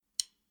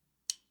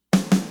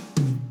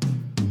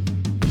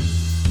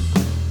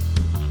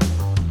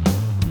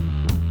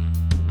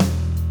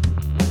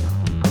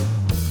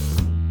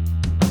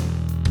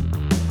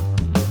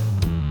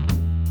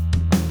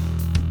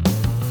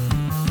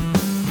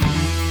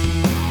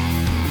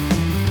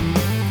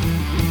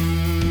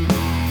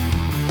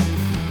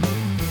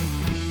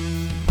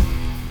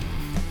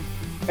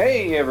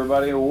Hey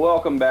everybody,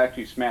 welcome back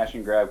to Smash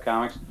and Grab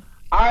Comics.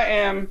 I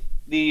am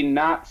the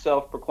not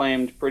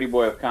self-proclaimed pretty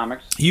boy of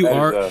comics. You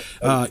are,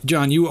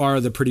 John. You are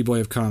the pretty boy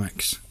of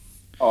comics.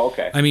 Oh,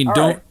 okay. I mean,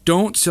 All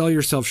don't sell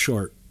yourself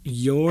short.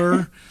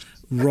 Your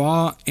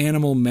raw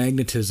animal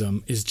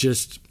magnetism is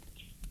just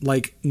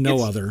like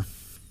no other.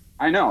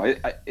 I know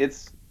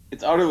it's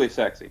utterly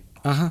sexy.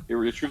 It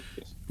truly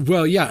is.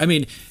 Well, yeah. I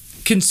mean,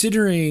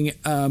 considering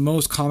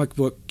most comic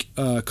book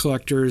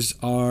collectors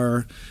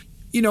are,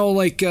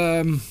 like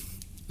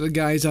the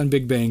guys on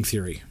Big Bang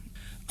Theory,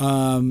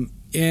 and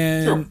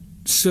Sure.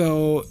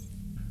 so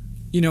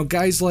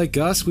guys like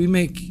us, we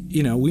make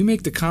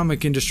the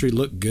comic industry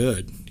look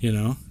good.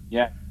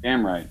 Yeah,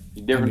 damn right.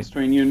 The difference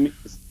between you and me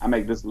is I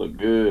make this look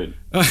good.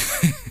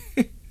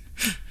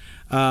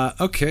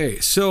 Okay,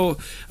 so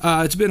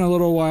it's been a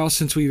little while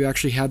since we've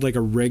actually had like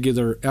a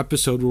regular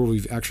episode where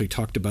we've actually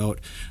talked about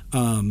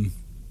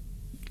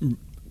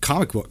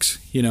comic books.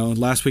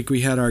 Last week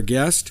we had our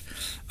guest.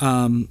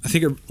 I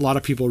think a lot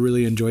of people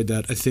really enjoyed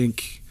that. I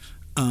think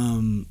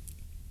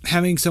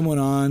having someone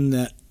on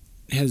that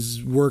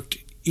has worked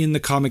in the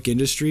comic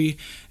industry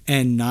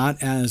and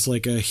not as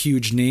like a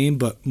huge name,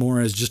 but more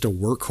as just a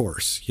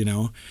workhorse,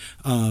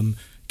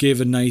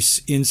 gave a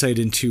nice insight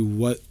into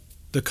what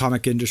the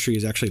comic industry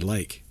is actually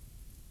like.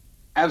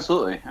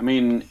 Absolutely. I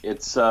mean, it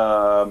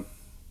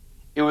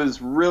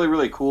was really,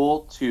 really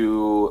cool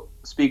to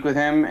speak with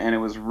him, and it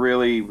was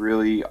really,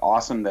 really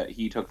awesome that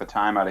he took the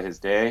time out of his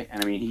day.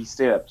 And I mean, he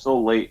stayed up so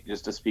late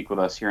just to speak with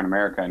us here in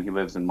America, and he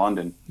lives in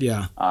London.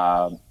 Yeah.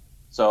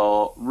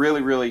 So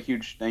really, really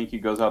huge thank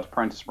you goes out to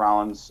Prentice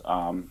Rollins,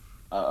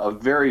 a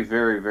very,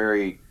 very,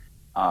 very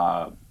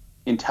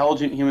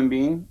intelligent human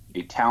being,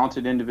 a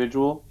talented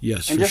individual.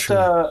 Yes, and for just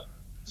sure.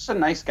 just a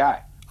nice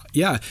guy.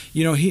 Yeah,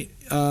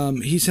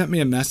 he sent me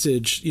a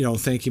message,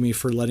 thanking me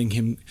for letting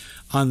him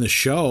on the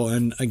show,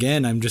 and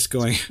again, I'm just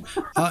going,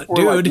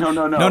 dude,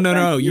 like,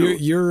 no,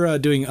 you're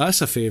doing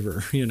us a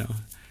favor,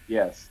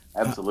 Yes,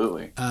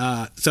 absolutely.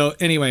 So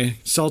anyway,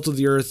 Salt of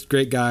the Earth,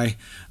 great guy.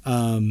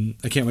 I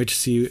can't wait to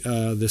see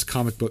this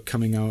comic book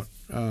coming out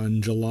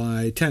on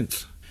July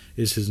 10th.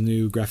 Is his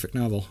new graphic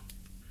novel.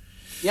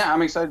 Yeah,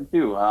 I'm excited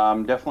too.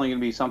 Definitely going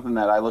to be something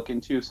that I look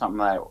into, something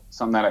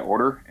that I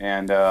order,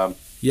 and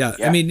yeah.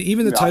 I mean,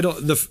 even the title,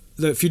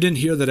 if you didn't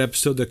hear that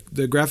episode,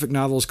 the graphic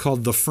novel is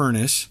called The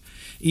Furnace.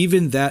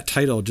 Even that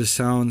title just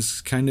sounds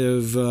kind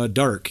of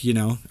dark.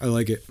 I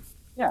like it.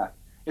 Yeah,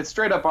 it's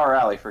straight up our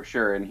alley for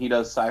sure. And he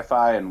does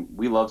sci-fi, and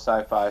we love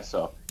sci-fi,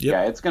 so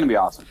yeah, it's going to be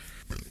awesome.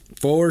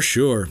 For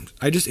sure.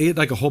 I just ate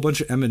like a whole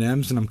bunch of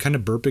M&Ms, and I'm kind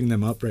of burping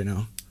them up right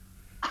now.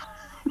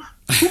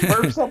 Who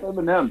burps up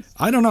M&Ms?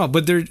 I don't know,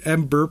 but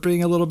I'm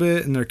burping a little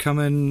bit, and they're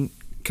coming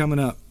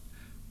up.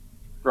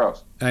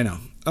 Gross. I know.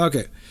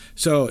 Okay,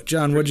 so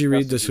John, what'd you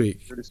read this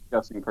week? You're a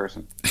disgusting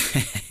person.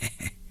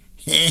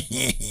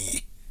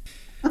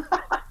 All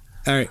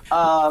right.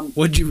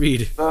 What'd you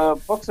read?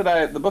 The books that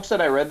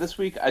I read this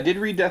week, I did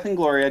read Death and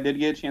Glory. I did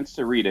get a chance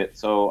to read it,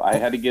 so I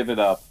had to give it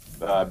up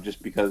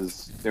just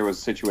because there was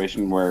a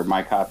situation where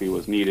my copy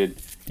was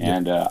needed,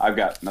 and I've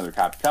got another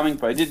copy coming.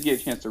 But I did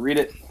get a chance to read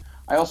it.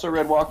 I also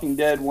read Walking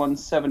Dead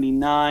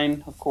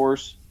 179, of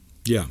course.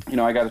 Yeah.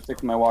 I got to stick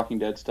with my Walking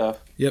Dead stuff.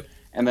 Yep.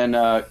 And then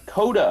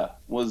Coda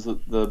was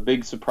the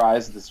big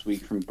surprise this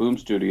week from Boom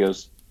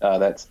Studios.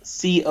 That's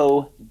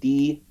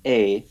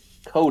CODA,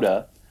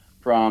 Coda,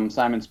 from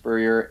Simon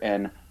Spurrier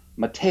and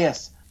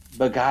Mateus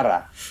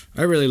Bagara.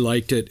 I really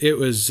liked it. It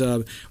was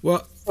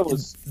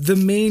the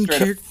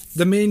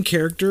main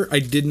character. I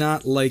did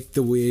not like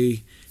the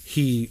way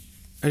he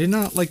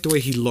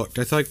looked.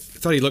 I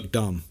thought he looked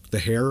dumb. The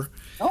hair.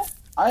 No,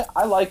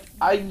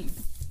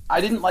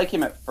 I didn't like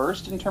him at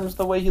first in terms of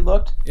the way he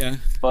looked. Yeah.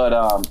 But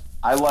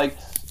I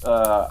liked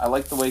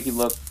the way he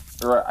looked,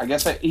 or I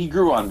guess he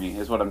grew on me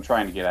is what I'm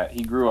trying to get at.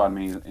 He grew on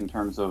me in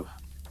terms of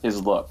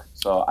his look.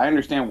 So I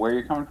understand where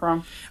you're coming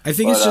from. I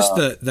think it's just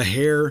the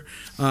hair,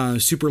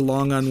 super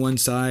long on one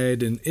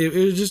side, and it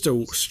was just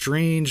a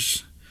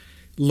strange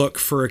look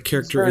for a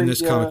character in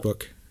this comic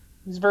book.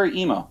 He's very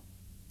emo.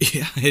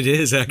 Yeah, it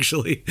is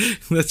actually.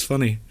 That's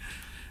funny.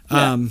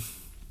 Yeah.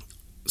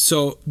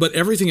 But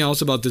everything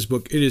else about this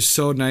book, it is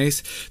so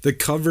nice. The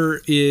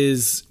cover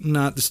is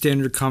not the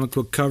standard comic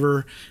book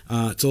cover.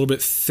 It's a little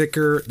bit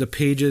thicker. The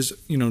pages,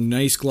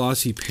 nice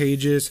glossy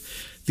pages.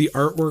 The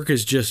artwork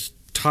is just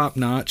top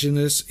notch in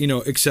this,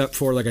 except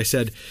for, like I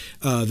said,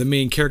 the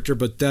main character,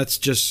 but that's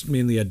just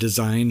mainly a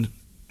design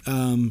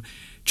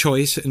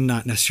choice and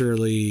not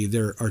necessarily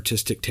their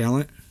artistic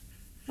talent.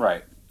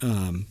 Right.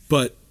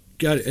 But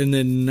and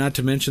then not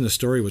to mention the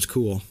story was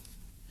cool.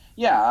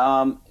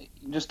 Yeah.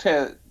 Just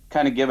to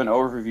kind of give an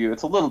overview,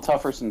 it's a little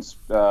tougher since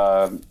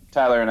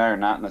Tyler and I are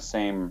not in the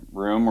same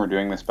room. We're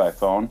doing this by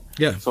phone.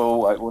 Yeah.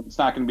 So it's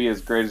not going to be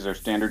as great as our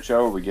standard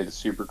show where we get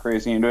super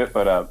crazy into it.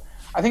 But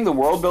I think the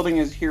world building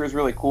is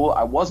really cool.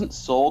 I wasn't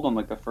sold on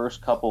like the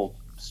first couple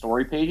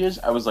story pages.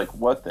 I was like,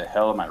 what the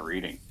hell am I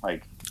reading?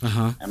 Like,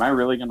 am I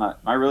really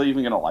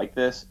even gonna like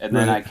this? And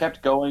then I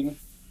kept going,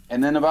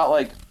 and then about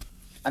like,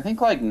 I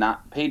think like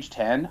not page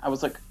 10, I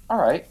was like, all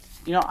right,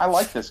 I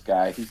like this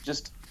guy.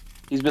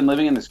 He's been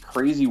living in this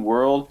crazy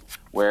world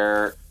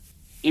where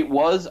it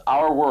was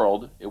our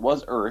world, it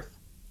was Earth,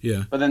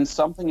 Yeah. but then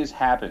something has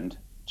happened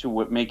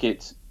to make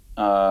it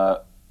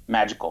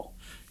magical.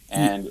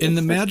 And the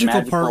it's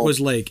magical part was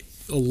like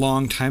a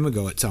long time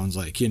ago, it sounds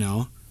like,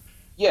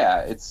 Yeah,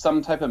 it's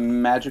some type of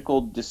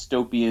magical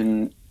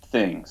dystopian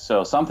thing.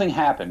 So something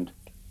happened,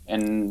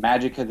 and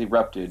magic has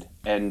erupted,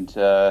 and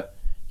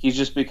he's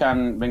just been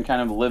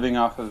kind of living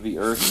off of the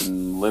earth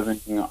and living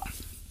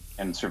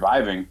and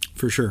surviving.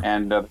 For sure.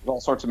 And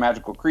all sorts of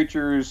magical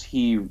creatures.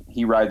 He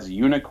rides a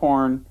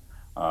unicorn.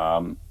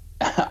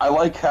 I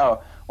like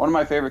how one of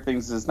my favorite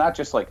things is not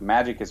just like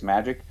magic is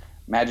magic.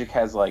 Magic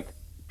has like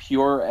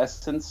pure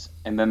essence,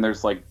 and then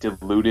there's like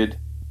diluted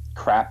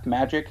crap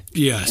magic.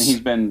 Yes. And he's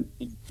been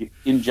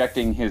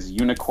injecting his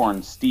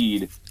unicorn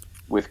steed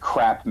with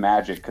crap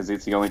magic because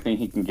it's the only thing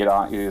he can get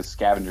on his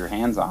scavenger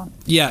hands on.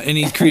 Yeah, and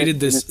he created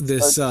this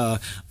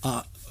God,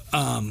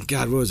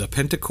 what was it,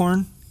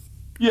 pentacorn?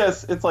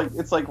 Yes, it's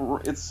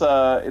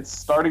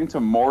starting to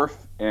morph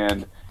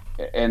and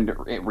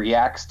it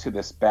reacts to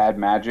this bad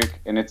magic,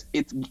 and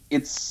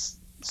it's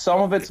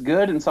some of it's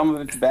good and some of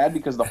it's bad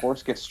because the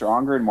horse gets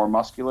stronger and more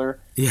muscular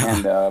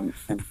and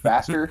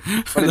faster,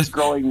 but it's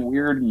growing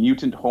weird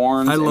mutant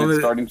horns and it's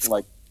starting to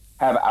like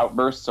have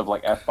outbursts of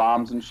like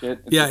F-bombs and shit.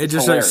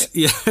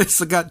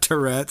 It's got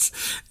Tourette's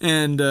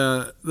and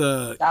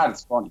God,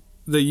 it's funny.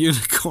 The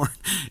unicorn.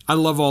 I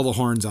love all the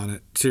horns on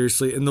it,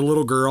 seriously. And the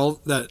little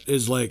girl that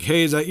is like,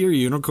 "Hey, is that your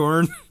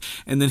unicorn?"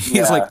 And then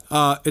he's like,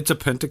 "It's a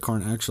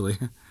pentacorn, actually."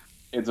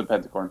 It's a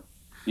pentacorn.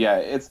 Yeah,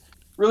 it's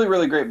really,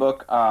 really great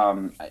book.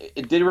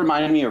 It did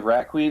remind me of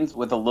Rat Queens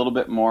with a little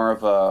bit more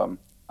of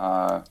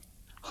a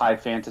high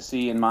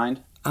fantasy in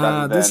mind.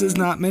 This is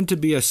not meant to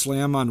be a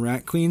slam on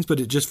Rat Queens, but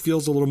it just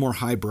feels a little more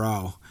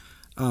highbrow.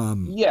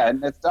 Yeah,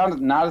 and it's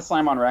not a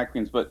slam on Rat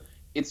Queens, but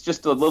it's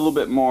just a little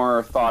bit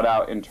more thought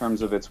out in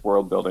terms of its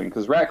world building.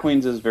 Because Rat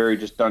Queens is very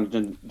just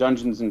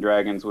Dungeons and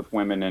Dragons with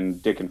women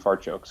and dick and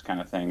fart jokes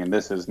kind of thing, and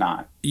this is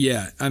not.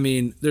 Yeah, I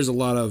mean, there's a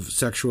lot of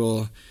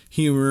sexual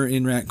humor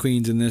in Rat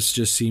Queens, and this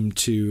just seemed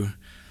to...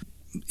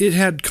 It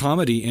had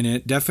comedy in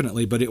it,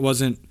 definitely, but it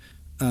wasn't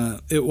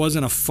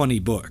a funny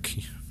book.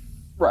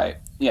 Right.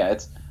 Yeah,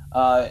 it's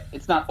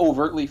not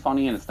overtly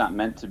funny, and it's not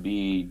meant to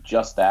be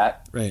just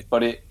that. Right.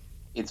 But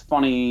it's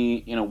funny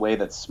in a way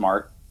that's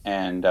smart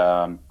and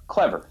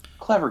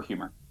clever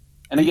humor.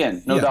 And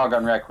again, no dog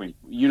on Rat Queen.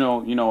 You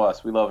know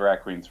us. We love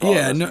Rat Queens. For all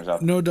the listeners out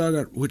there. No dog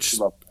on. Which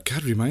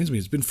God reminds me,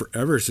 it's been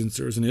forever since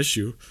there was an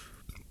issue.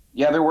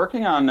 Yeah, they're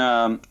working on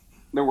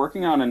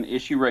an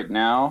issue right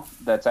now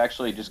that's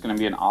actually just going to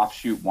be an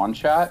offshoot one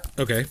shot.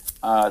 Okay.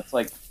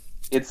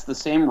 It's the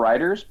same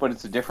writers, but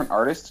it's a different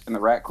artist, and the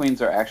Rat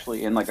Queens are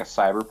actually in like a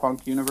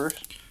cyberpunk universe.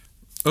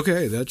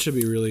 Okay, that should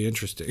be really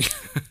interesting.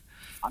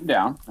 I'm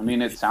down. I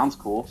mean, it sounds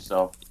cool,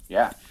 so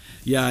yeah.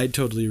 Yeah, I'd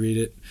totally read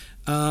it.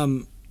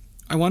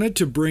 I wanted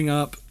to bring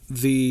up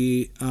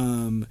the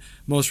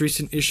most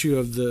recent issue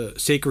of the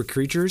Sacred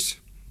Creatures.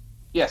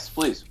 Yes,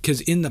 please.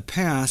 Because in the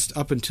past,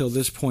 up until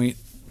this point,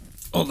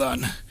 hold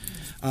on.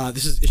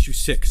 This is issue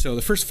 6. So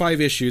the first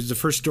 5 issues, the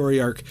first story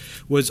arc,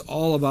 was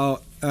all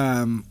about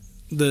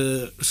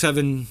the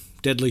 7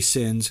 deadly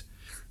sins.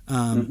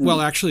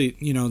 Well, actually,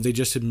 they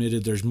just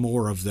admitted there's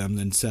more of them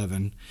than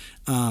 7.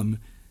 Kind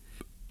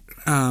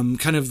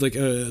of like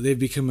they've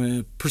become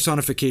a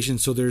personification,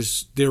 so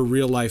they're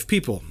real life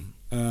people.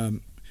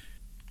 And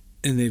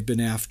they've been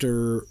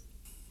after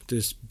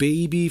this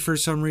baby for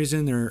some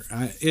reason.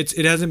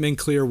 It hasn't been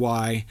clear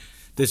why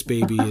this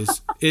baby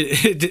is.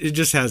 It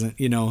just hasn't,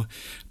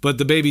 But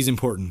the baby's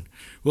important.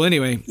 Well,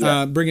 anyway,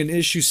 bringing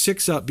issue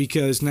 6 up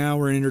because now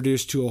we're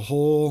introduced to a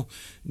whole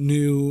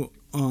new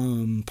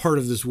part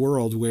of this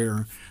world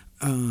where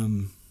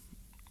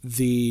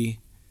the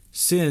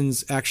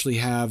sins actually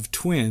have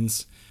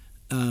twins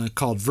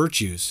called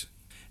virtues,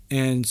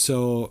 and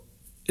so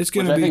it's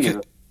going to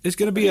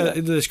be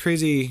this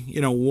crazy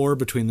war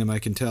between them. I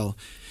can tell,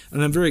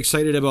 and I'm very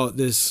excited about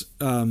this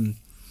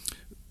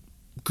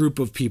group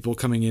of people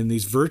coming in,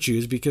 these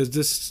virtues, because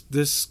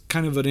this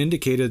kind of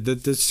indicated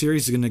that this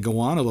series is going to go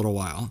on a little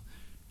while.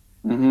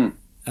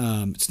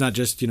 Mm-hmm. It's not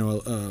just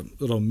a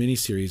little mini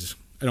series.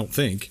 I don't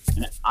think.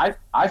 I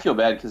feel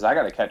bad because I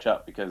got to catch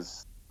up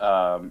because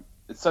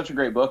it's such a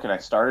great book, and I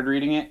started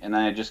reading it, and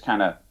then I just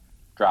kind of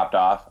dropped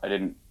off. I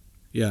didn't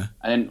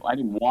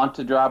want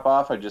to drop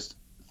off.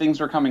 Things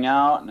were coming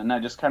out, and then I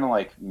just kind of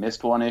like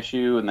missed one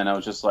issue, and then I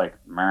was just like,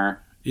 meh.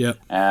 Yeah.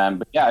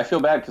 But yeah, I feel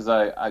bad because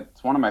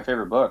it's one of my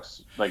favorite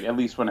books. Like at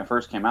least when it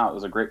first came out, it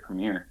was a great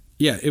premiere.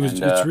 Yeah,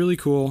 it's really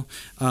cool.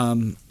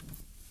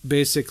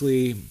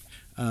 Basically,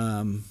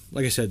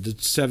 like I said, the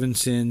 7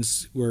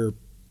 sins were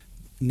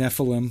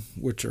Nephilim,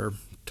 which are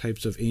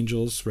types of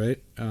angels,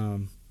 right?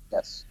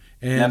 Yes.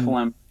 And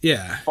Nephilim.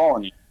 Yeah.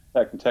 Fallen,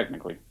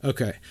 technically.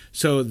 Okay.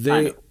 So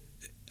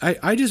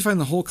I just find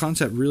the whole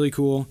concept really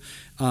cool.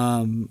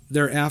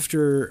 They're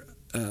after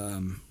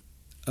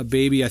a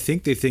baby. I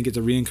think they think it's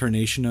a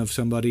reincarnation of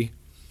somebody.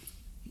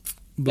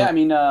 But, yeah, I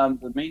mean,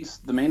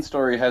 the main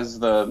story has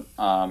the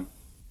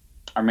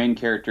our main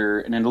character,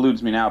 and it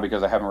eludes me now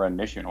because I haven't read an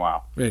issue in a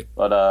while. Right.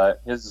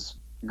 But his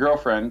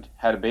girlfriend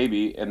had a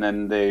baby, and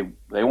then they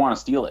want to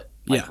steal it,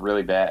 like Yeah.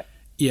 really bad,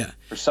 Yeah.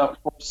 for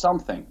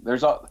something.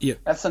 Yeah.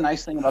 That's the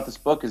nice thing about this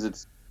book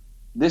is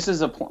this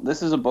is a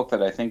book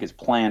that I think is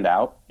planned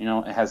out. You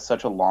know, it has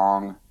such a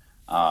long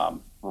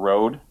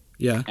road,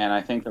 Yeah. and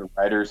I think the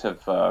writers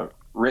have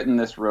written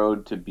this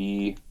road to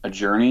be a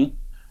journey,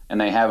 and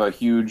they have a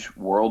huge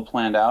world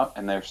planned out,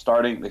 and they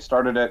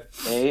started at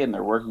A and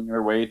they're working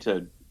their way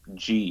to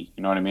G.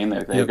 You know what I mean?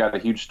 They've Yep. got a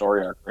huge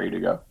story arc ready to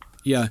go.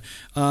 Yeah,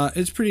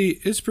 it's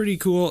pretty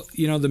cool.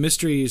 You know, the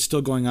mystery is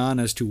still going on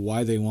as to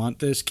why they want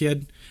this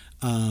kid.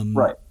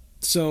 Right.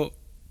 So,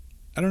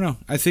 I don't know.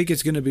 I think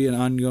it's going to be an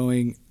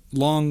ongoing,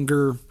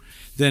 longer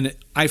than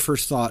I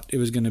first thought it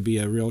was going to be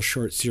a real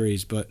short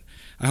series. But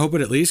I hope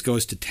it at least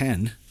goes to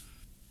 10.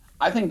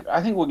 I think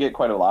we'll get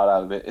quite a lot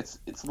out of it.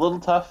 It's a little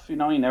tough, you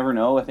know. You never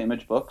know with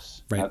Image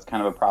books. Right. That's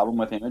kind of a problem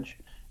with Image.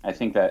 I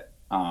think that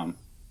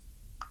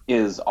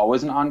is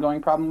always an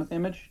ongoing problem with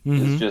Image.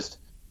 Mhm. It's just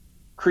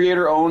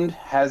creator owned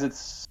has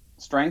its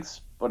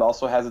strengths, but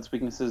also has its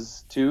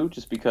weaknesses too.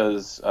 Just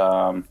because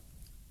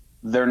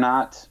they're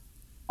not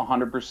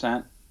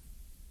 100%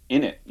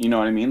 in it. You know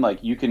what I mean?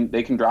 Like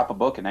they can drop a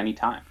book at any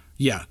time.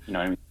 Yeah. You know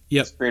what I mean?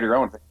 Yep. It's creator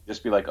owned. They can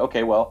just be like,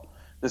 okay, well,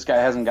 this guy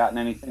hasn't gotten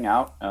anything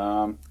out.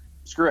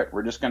 Screw it.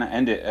 We're just going to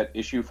end it at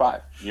issue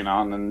 5. You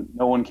know, and then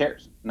no one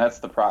cares. And that's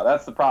the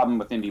problem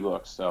with indie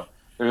books. So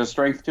there's a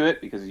strength to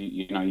it because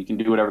you know you can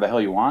do whatever the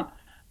hell you want,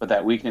 but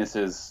that weakness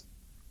is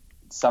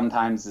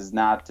sometimes is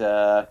not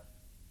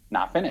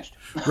finished.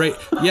 Right.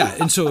 Yeah.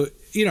 And so,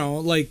 you know,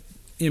 like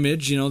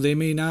Image, you know, they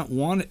may not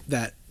want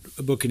that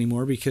book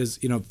anymore because,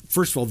 you know,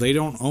 first of all, they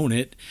don't own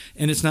it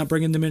and it's not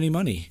bringing them any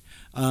money.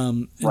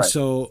 And Right.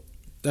 so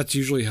that's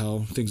usually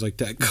how things like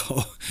that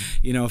go.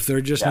 You know, if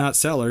they're just not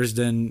sellers,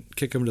 then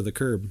kick them to the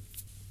curb.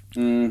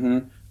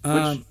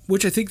 Mm-hmm.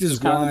 Which I think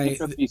is why,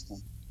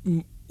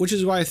 which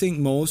is why I think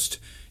most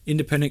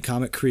independent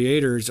comic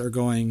creators are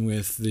going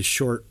with the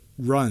short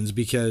runs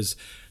because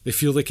they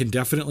feel they can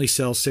definitely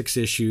sell 6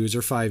 issues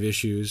or 5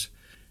 issues,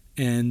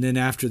 and then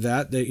after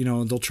that, they, you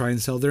know, they'll try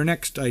and sell their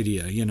next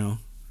idea. You know.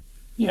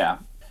 Yeah,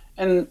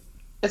 and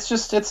it's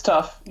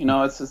tough. You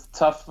know, it's a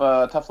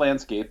tough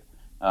landscape,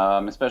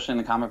 especially in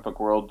the comic book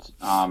world.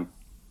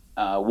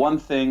 One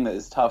thing that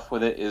is tough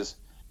with it is,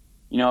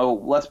 you know,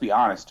 let's be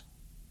honest,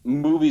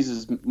 movies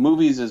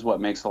is what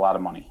makes a lot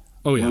of money.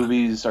 Oh yeah.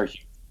 Movies are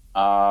huge.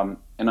 And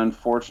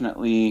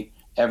unfortunately,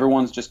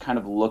 everyone's just kind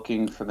of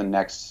looking for the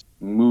next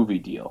movie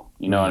deal.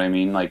 You know what I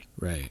mean? Like,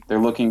 Right. they're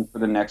looking for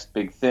the next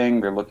big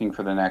thing. They're looking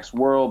for the next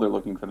world. They're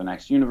looking for the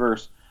next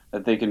universe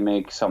that they can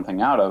make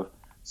something out of.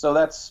 So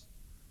that's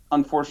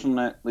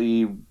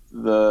unfortunately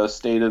the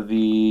state of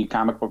the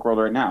comic book world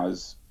right now.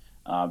 Is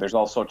there's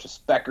all sorts of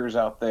speckers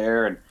out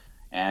there,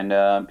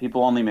 and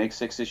people only make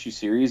 6-issue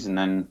series, and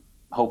then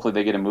hopefully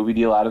they get a movie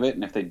deal out of it.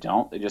 And if they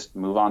don't, they just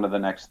move on to the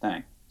next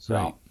thing.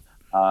 So,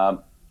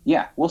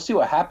 yeah, we'll see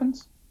what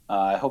happens.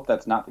 I hope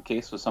that's not the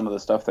case with some of the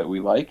stuff that we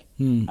like.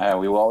 We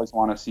will always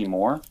want to see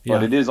more,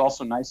 but it is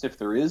also nice if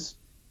there is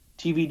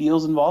TV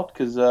deals involved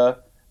because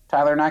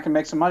Tyler and I can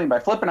make some money by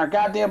flipping our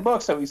goddamn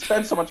books that we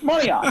spend so much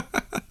money on.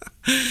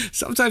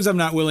 Sometimes I'm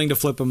not willing to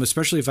flip them,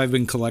 especially if I've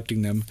been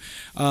collecting them.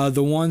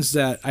 The ones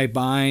that I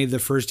buy the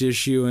first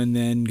issue and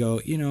then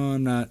go, you know,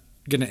 I'm not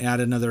going to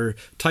add another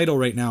title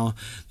right now.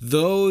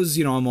 Those,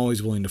 you know, I'm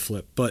always willing to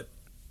flip. But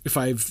if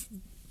I've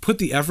put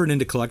the effort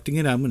into collecting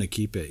it, I'm going to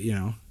keep it, you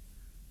know.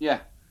 Yeah.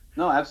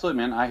 No,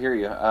 absolutely, man. I hear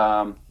you.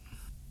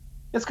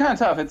 It's kind of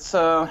tough.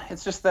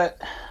 It's just that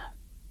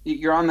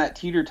you're on that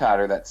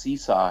teeter-totter, that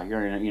seesaw.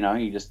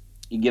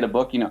 You get a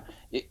book. You know,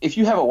 if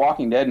you have a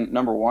Walking Dead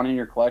 #1 in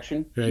your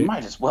collection, Right. you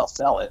might as well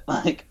sell it.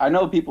 Like, I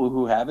know people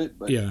who have it,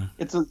 but Yeah.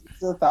 it's a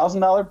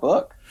 $1,000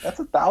 book. That's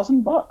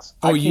 $1,000.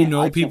 Oh, you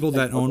know people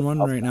that own one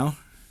right now?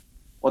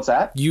 What's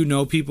that? You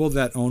know people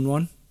that own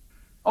one?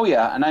 Oh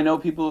yeah, and I know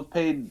people have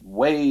paid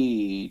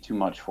way too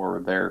much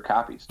for their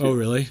copies too. Oh,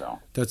 really? So,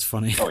 That's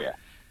funny. oh yeah.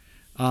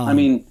 I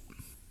mean,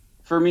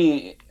 for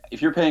me,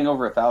 if you're paying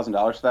over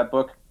 $1,000 for that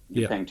book,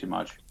 you're paying too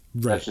much.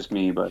 Right. That's just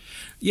me, but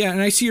Yeah,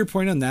 and I see your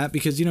point on that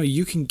because, you know,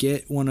 you can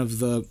get one of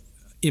the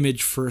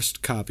Image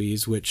first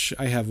copies, which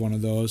I have one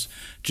of those,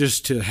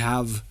 just to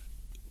have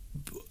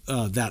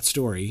that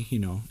story, you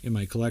know, in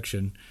my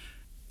collection.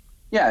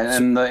 yeah,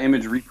 and the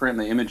Image reprint,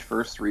 the Image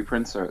first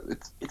reprints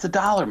it's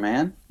 $1,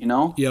 man. You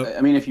know. Yep.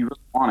 I mean, if you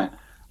really want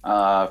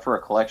it for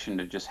a collection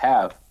to just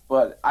have,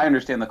 but I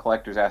understand the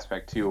collector's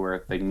aspect too,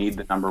 where they need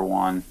the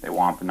 #1, they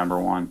want the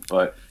 #1,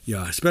 but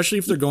Yeah, especially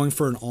if they're going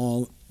for an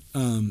all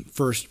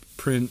first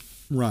print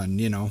run,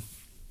 you know.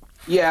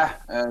 yeah,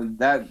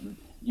 that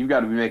you've got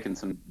to be making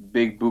some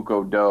big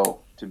buco dough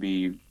to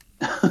be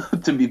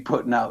to be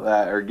putting out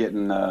that or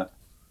getting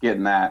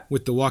that.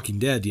 With The Walking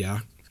Dead, yeah.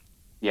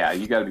 Yeah,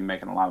 you got to be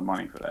making a lot of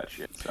money for that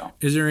shit. So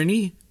Is there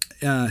any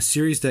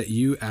series that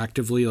you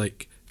actively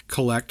like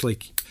collect,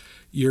 like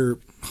you're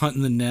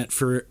hunting the net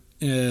for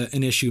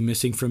an issue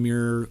missing from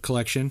your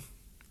collection?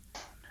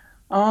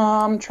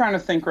 I'm trying to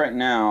think right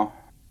now.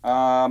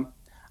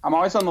 I'm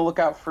always on the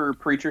lookout for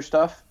Preacher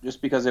stuff,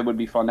 just because it would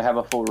be fun to have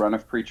a full run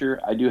of Preacher.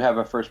 I do have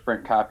a first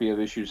print copy of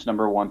issues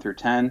number 1 through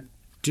 10.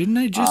 Didn't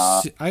I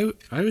just? I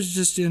was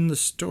just in the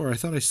store. I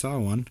thought I saw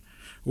one.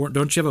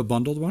 Don't you have a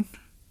bundled one?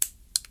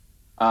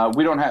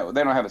 We don't have.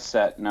 They don't have a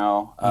set.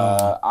 No.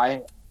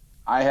 I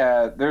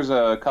had. There's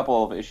a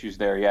couple of issues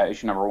there. Yeah,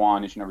 issue number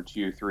 1, issue number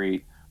 2,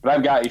 3. But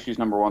I've got issues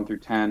number 1 through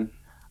 10.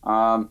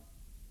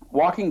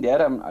 Walking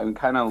Dead. I'm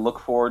kind of look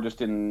for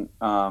just in.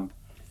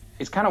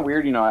 It's kind of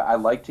weird, I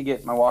like to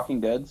get my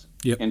Walking Deads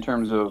in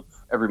terms of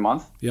every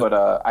month, but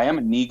I am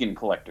a Negan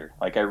collector.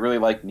 Like, I really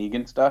like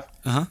Negan stuff.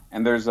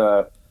 And there's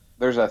a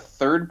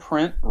third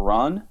print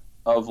run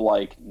of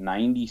like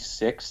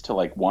 96 to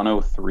like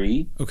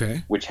 103,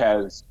 which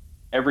has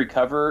every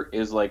cover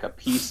is like a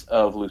piece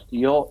of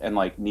Lucille and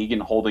like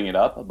Negan holding it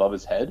up above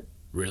his head.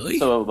 Really?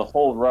 So the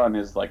whole run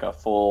is like a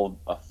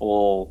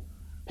full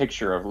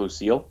picture of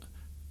Lucille.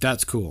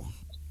 That's cool.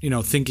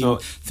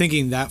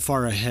 Thinking that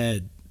far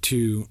ahead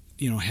to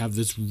have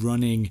this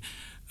running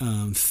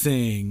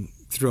thing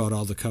throughout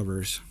all the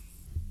covers.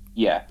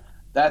 Yeah,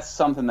 that's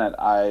something that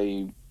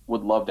I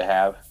would love to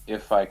have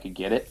if I could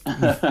get it.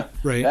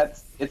 Right.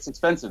 It's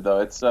expensive though.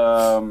 It's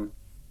I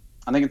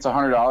think it's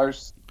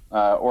 $100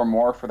 or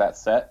more for that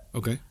set.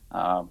 Okay.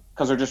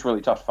 Because they're just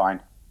really tough to find.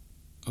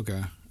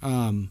 Okay.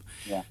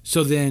 Yeah.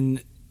 So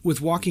then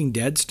with Walking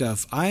Dead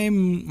stuff,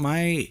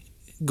 my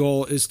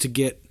goal is to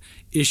get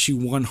issue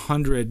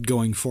 100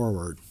 going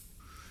forward.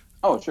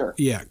 Oh, sure.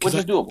 Yeah, which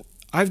is doable.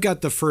 I've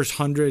got the first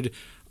 100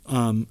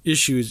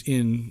 issues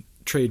in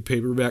trade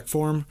paperback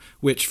form,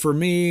 which for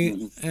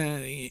me,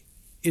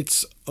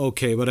 it's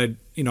okay. But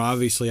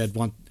obviously I'd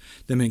want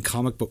them in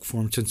comic book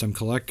form since I'm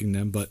collecting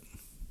them. But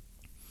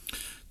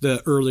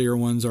the earlier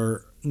ones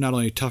are not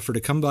only tougher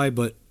to come by,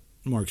 but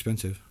more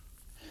expensive.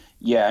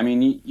 Yeah, I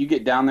mean, you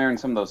get down there in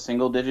some of those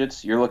single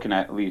digits, you're looking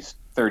at least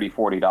 $30,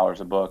 $40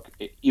 a book.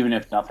 Even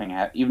if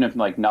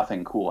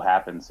nothing cool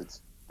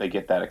happens, they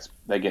get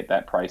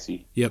that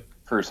pricey. Yep.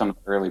 For some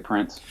early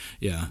prints.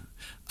 Yeah.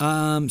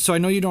 So I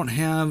know you don't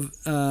have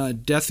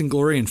Death and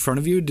Glory in front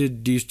of you.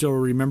 Do you still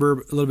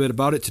remember a little bit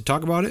about it to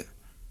talk about it?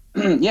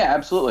 Yeah,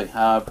 absolutely.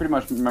 Pretty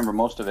much remember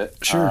most of it.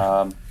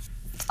 Sure.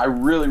 I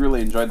really,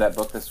 really enjoyed that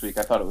book this week.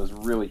 I thought it was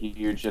really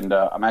huge, and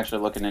I'm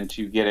actually looking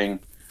into getting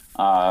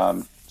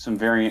some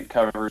variant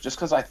covers just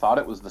because I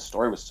thought the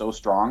story was so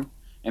strong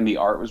and the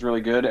art was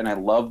really good, and I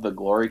love the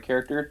Glory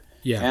character.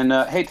 Yeah. And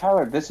hey,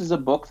 Tyler, this is a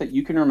book that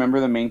you can remember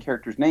the main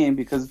character's name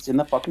because it's in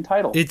the fucking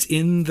title. It's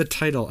in the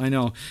title. I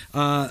know.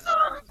 I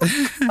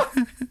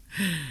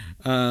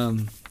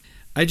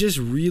just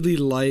really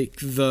like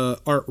the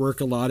artwork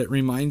a lot. It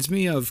reminds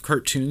me of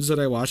cartoons that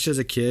I watched as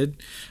a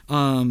kid.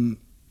 That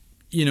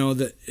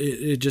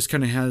it just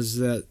kind of has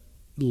that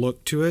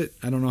look to it.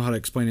 I don't know how to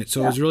explain it.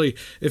 So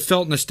it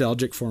felt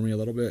nostalgic for me a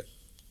little bit.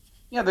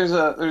 Yeah,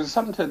 there's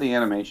something to the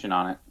animation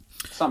on it.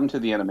 Something to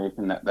the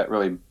animation that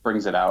really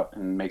brings it out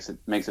and makes it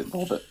a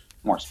little bit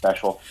more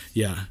special.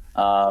 Yeah.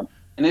 And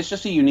it's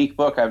just a unique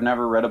book. I've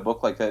never read a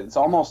book like that. It's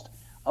almost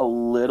a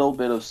little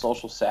bit of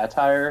social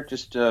satire.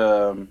 Just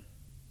and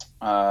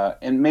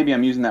maybe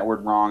I'm using that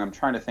word wrong. I'm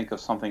trying to think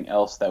of something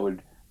else that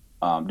would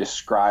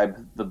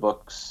describe the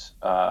book's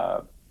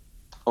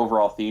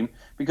overall theme,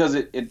 because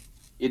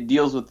it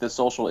deals with the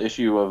social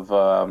issue of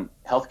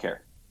healthcare.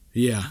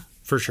 Yeah,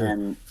 for sure.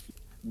 And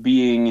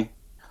being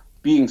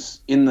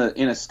in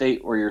a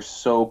state where you're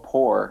so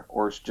poor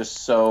or just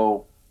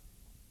so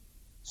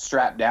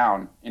strapped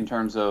down in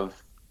terms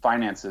of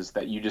finances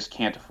that you just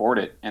can't afford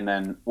it, and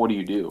then what do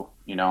you do?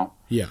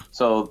 Yeah.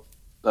 So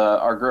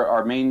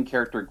our main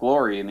character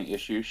Glory in the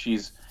issue,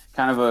 she's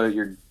kind of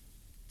your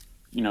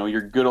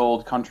good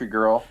old country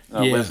girl,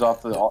 lives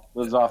off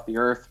the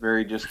earth,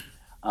 very just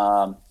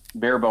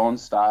bare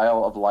bones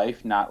style of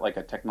life, not like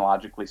a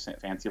technologically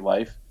fancy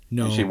life.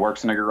 No. And she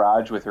works in a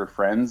garage with her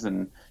friends,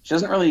 and she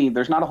doesn't really.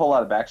 There's not a whole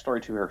lot of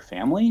backstory to her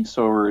family,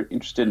 so we're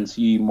interested in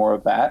seeing more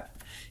of that.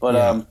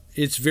 But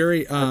it's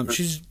very.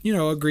 She's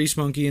a grease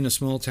monkey in a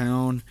small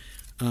town.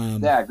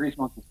 Grease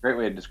monkey is a great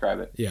way to describe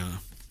it. Yeah.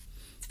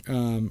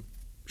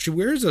 She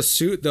wears a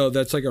suit though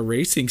that's like a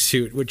racing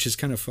suit, which is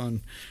kind of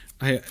fun.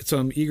 So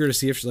I'm eager to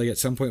see if at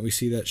some point we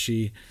see that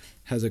she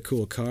has a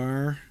cool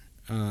car.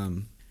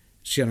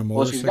 She on a motorcycle.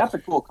 Well, she's got the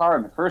cool car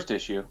in the first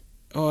issue.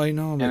 Oh, I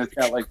know. And it's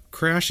got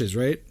crashes,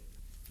 right?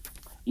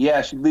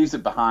 Yeah, she leaves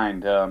it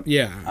behind.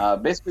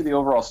 Basically, the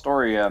overall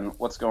story on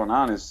what's going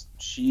on is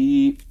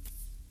she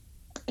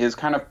is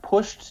kind of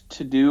pushed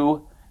to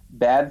do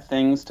bad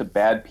things to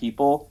bad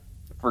people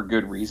for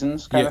good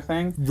reasons, kind of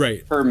thing.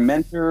 Right. Her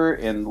mentor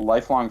and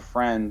lifelong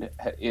friend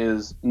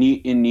is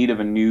in need of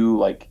a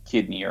new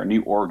kidney or a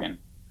new organ,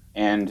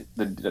 and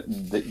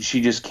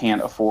she just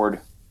can't afford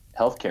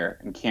healthcare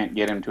and can't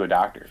get him to a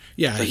doctor.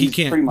 Yeah, so he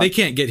can't. They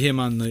can't get him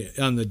on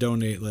the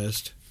donate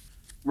list.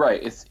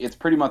 Right. It's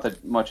pretty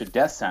much a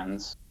death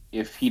sentence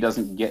if he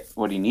doesn't get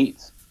what he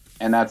needs,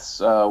 and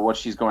that's what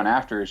she's going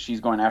after. She's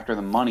going after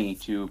the money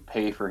to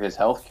pay for his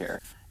healthcare,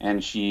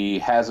 and she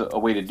has a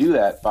way to do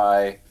that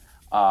by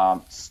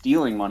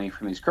stealing money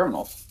from these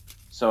criminals.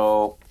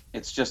 So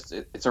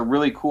it's a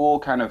really cool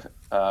kind of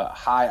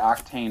high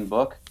octane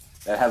book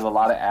that has a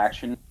lot of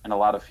action and a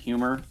lot of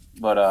humor,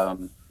 but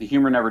the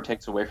humor never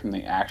takes away from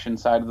the action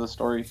side of the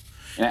story.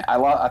 And I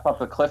thought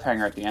the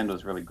cliffhanger at the end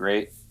was really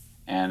great.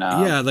 And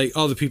Yeah, like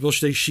all the people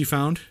she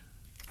found.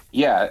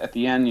 yeah, at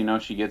the end,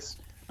 she gets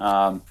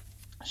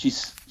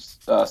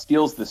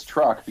steals this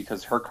truck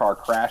because her car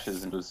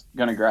crashes and was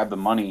going to grab the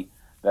money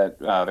that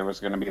there was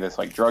going to be this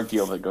like drug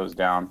deal that goes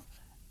down,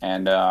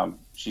 and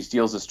she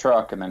steals this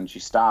truck and then she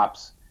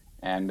stops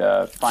and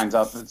finds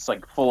out that it's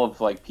like full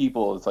of like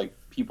people. It's like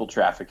people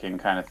trafficking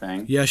kind of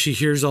thing. Yeah, she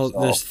hears all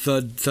this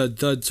thud, thud,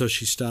 thud, so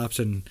she stops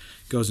and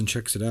goes and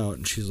checks it out,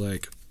 and she's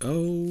like,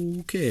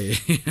 "Okay."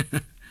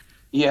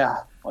 Yeah,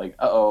 like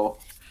uh-oh,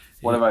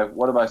 what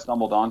have I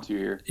stumbled onto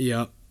here?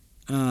 Yeah.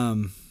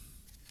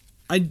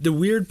 The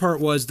weird part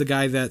was the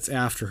guy that's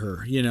after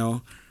her.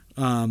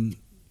 The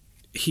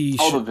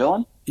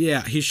villain?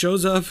 Yeah, he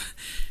shows up.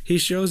 He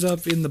shows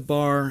up in the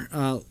bar,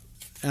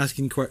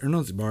 asking or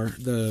not the bar,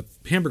 the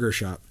hamburger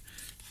shop,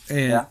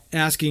 and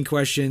asking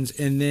questions,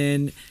 and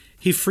then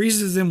he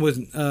freezes them with,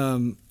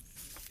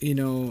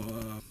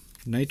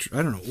 nitro.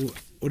 I don't know.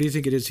 What do you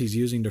think it is he's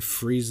using to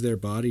freeze their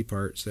body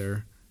parts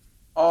there?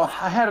 Oh,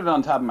 I had it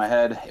on top of my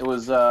head. It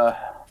was it's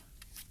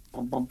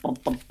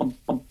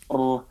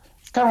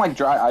kind of like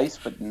dry ice,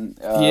 but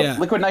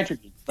liquid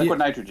nitrogen. Liquid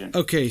nitrogen.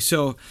 Okay,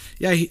 so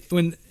yeah,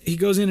 when he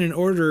goes in and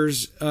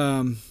orders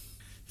 23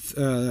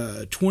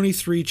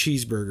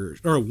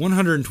 cheeseburgers or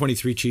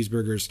 123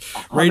 cheeseburgers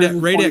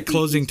right at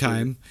closing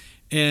time,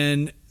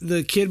 and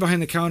the kid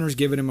behind the counter is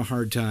giving him a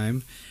hard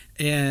time,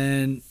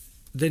 and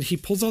then he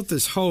pulls out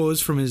this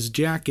hose from his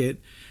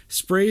jacket,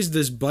 sprays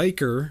this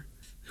biker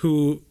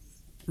who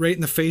right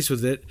in the face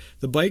with it.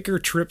 The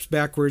biker trips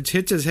backwards,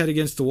 hits his head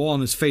against the wall,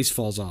 and his face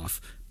falls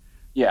off.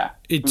 Yeah,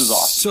 it was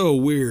awesome. So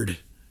weird.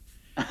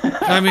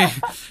 I mean,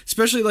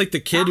 especially like the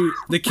kid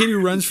who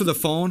runs for the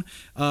phone.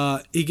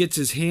 He gets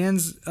his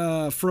hands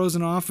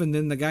frozen off, and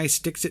then the guy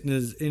sticks it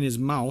in his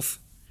mouth,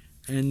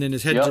 and then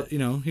his head,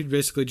 he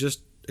basically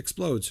just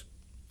explodes.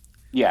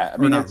 Yeah, I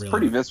mean, it's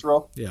pretty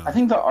visceral. Yeah. I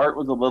think the art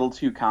was a little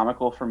too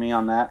comical for me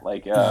on that.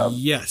 Like,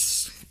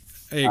 yes,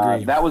 I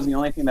agree. That was the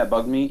only thing that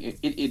bugged me.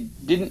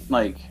 It didn't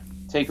like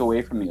take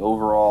away from the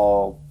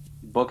overall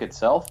book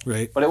itself,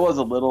 right? But it was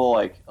a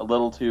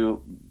little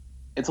too.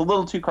 It's a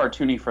little too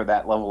cartoony for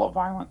that level of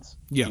violence.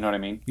 Yeah. You know what I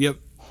mean? Yep.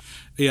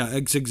 Yeah,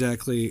 it's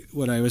exactly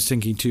what I was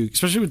thinking too.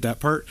 Especially with that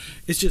part,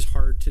 it's just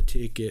hard to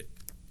take it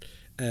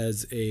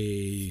as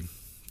a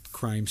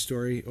crime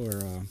story or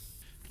a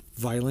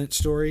violent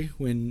story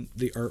when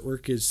the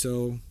artwork is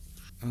so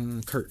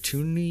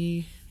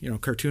cartoony,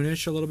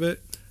 cartoonish a little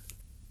bit.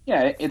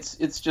 Yeah,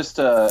 it's just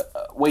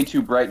way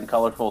too bright and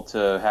colorful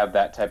to have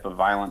that type of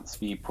violence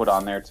be put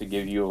on there to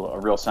give you a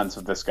real sense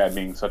of this guy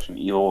being such an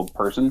evil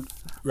person.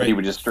 Right. He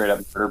would just straight up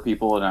murder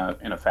people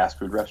in a fast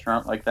food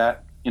restaurant like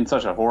that in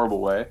such a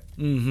horrible way.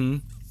 Mm-hmm.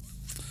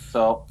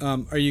 So,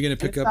 are you going to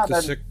pick up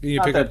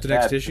the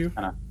next issue?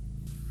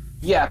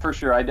 Yeah, for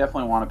sure. I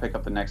definitely want to pick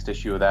up the next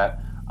issue of that.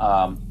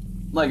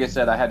 Like I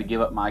said, I had to give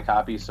up my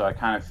copy, so I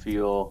kind of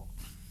feel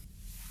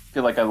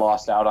like I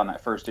lost out on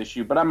that first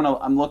issue. But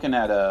I'm looking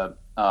at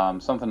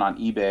something on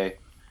eBay,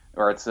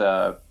 or it's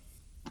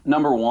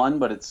number one,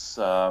 but it's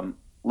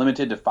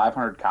limited to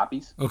 500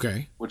 copies.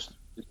 Okay, which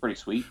is pretty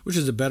sweet. Which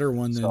is a better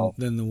one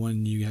than the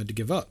one you had to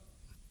give up.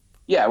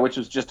 Yeah, which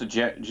was just a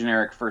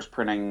generic first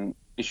printing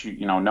issue,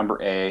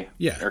 number A,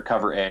 or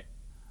cover A.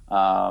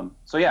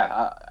 So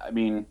yeah, I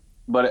mean,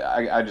 but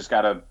I just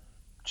gotta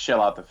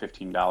shell out the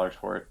 $15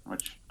 for it,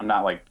 which I'm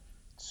not like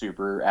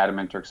super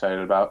adamant or excited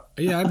about.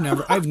 Yeah,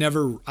 I've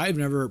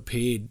never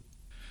paid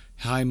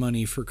high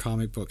money for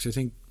comic books. I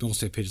think the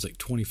most I paid is like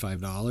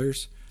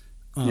 $25.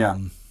 Yeah.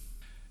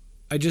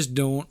 I just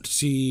don't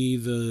see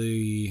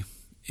the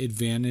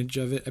advantage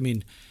of it. I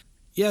mean,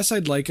 yes,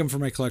 I'd like them for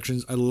my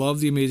collections. I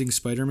love the Amazing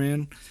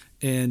Spider-Man,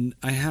 and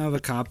I have a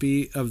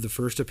copy of the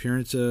first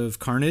appearance of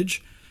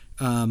Carnage.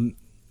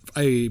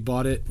 I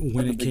bought it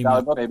when it came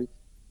out. Book, baby.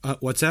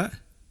 What's that?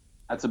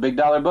 That's a big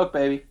dollar book,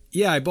 baby.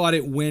 Yeah, I bought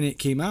it when it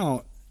came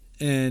out,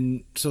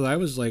 and so I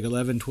was like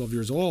 11, 12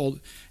 years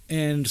old,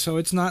 and so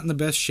it's not in the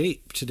best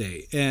shape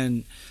today.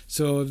 And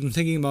so I've been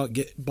thinking about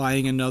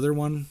buying another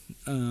one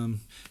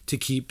to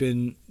keep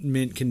in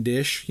mint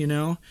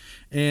condition,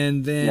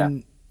 and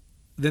then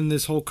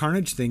this whole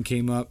Carnage thing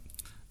came up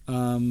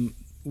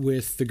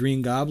with the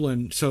Green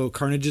Goblin. So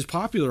Carnage is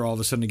popular all of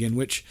a sudden again,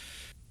 which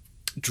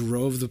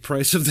drove the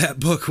price of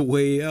that book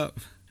way up.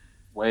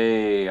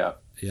 Way up.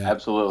 Yeah,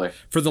 absolutely.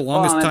 For the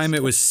longest time,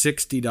 it was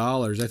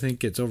 $60. I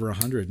think it's over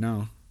 $100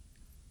 now.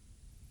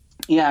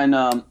 Yeah,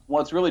 and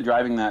what's really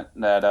driving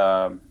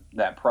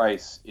that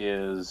price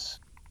is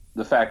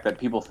the fact that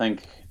people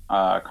think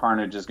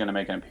Carnage is going to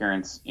make an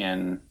appearance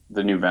in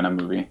the new Venom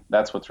movie.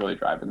 That's what's really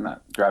driving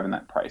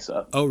that price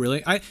up. Oh,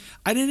 really? I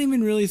didn't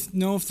even really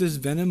know if this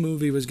Venom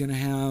movie was going to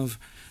have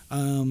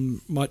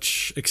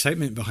much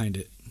excitement behind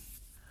it.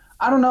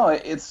 I don't know.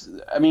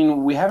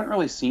 We haven't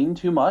really seen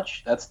too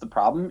much. That's the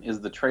problem.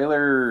 Is the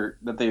trailer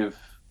that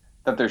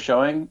they're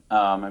showing.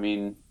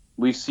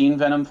 we've seen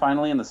Venom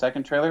finally in the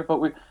second trailer,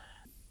 but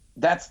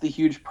that's the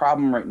huge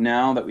problem right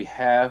now that we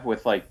have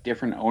with like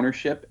different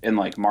ownership and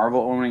like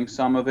Marvel owning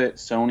some of it,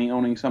 Sony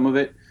owning some of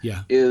it.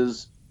 Yeah.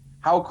 Is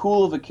how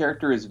cool of a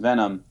character is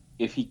Venom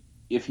if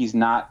he's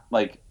not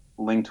like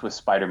linked with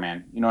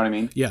Spider-Man? You know what I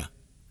mean? Yeah.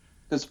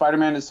 Because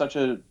Spider-Man is such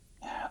an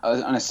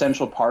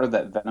essential part of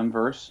that Venom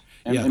verse.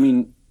 And Yeah. I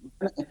mean,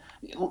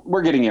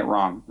 we're getting it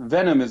wrong.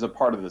 Venom is a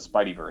part of the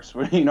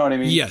Spideyverse. You know what I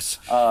mean? Yes.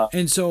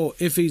 And so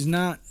if he's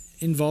not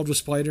involved with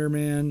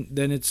Spider-Man,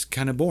 then it's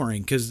kind of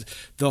boring because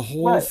the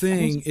whole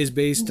thing is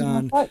based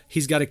on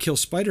he's got to kill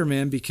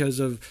Spider-Man because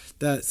of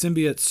that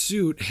symbiote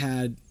suit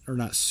had, or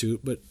not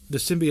suit, but the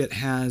symbiote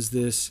has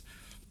this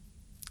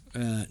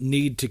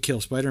need to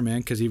kill Spider-Man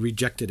because he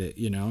rejected it,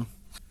 you know?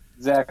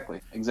 Exactly.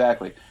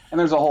 And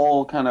there's a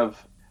whole kind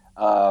of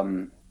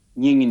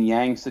yin and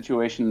yang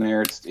situation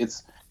there.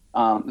 It's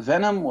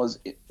Venom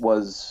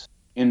was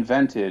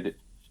invented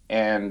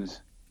and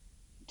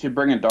to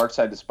bring a dark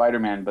side to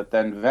Spider-Man, but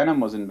then Venom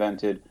was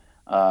invented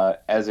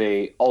as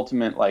a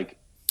ultimate like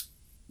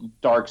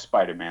dark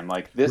Spider-Man.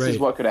 Like this is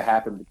what could have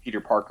happened to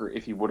Peter Parker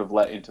if he would have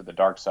let into the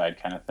dark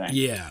side kind of thing.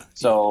 Yeah.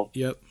 So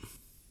yep.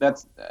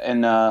 That's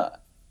and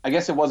I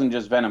guess it wasn't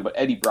just Venom, but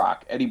Eddie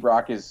Brock. Eddie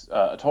Brock is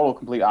a total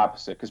complete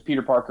opposite because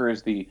Peter Parker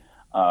is the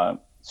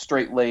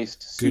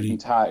straight-laced suit and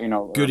tie, you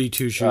know, goody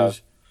two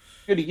shoes.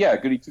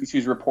 Goody two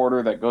shoes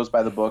reporter that goes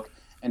by the book,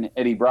 and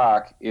Eddie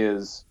Brock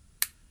is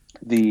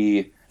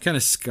the kind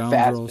of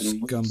scoundrel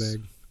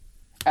scumbag.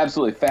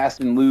 Absolutely fast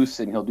and loose,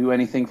 and he'll do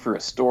anything for a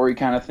story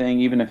kind of thing,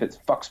 even if it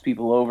fucks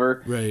people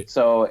over. Right.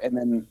 So,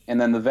 and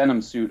then the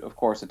Venom suit, of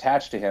course,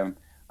 attached to him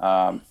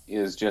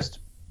is just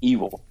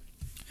evil.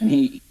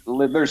 And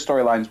there's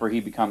storylines where he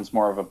becomes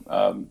more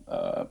of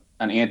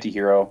an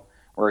anti-hero,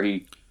 where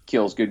he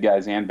kills good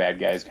guys and bad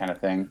guys kind of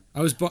thing.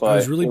 I was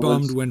really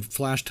bummed when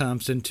Flash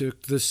Thompson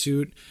took the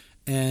suit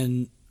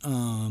and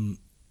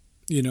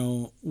you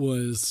know,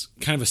 was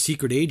kind of a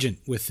secret agent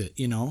with it,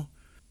 you know,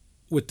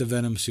 with the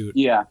Venom suit.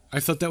 Yeah. I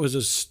thought that was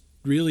a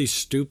really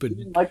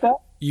stupid like that?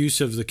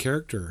 use of the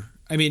character.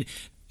 I mean,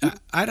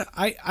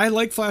 I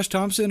like Flash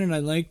Thompson and I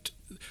liked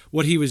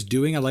what he was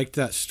doing. I liked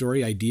that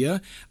story idea.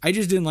 I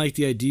just didn't like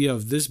the idea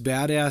of this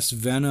badass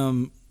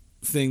Venom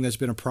thing that's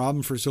been a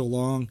problem for so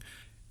long,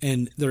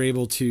 and they're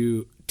able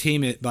to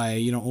tame it by,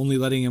 you know, only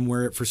letting him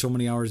wear it for so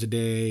many hours a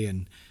day.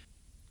 And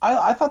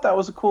I thought that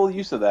was a cool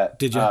use of that.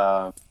 Did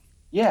you?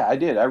 Yeah, I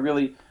did.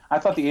 I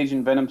thought the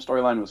Agent Venom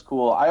storyline was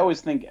cool. I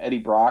always think Eddie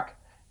Brock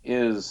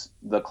is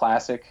the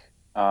classic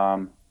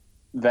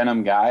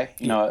Venom guy.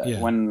 You know,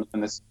 when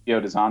the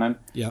symbiote is on him.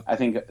 Yeah. I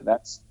think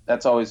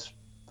that's always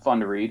fun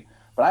to read.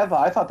 But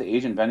I thought the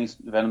Agent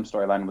Venom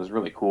storyline was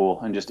really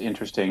cool and just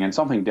interesting and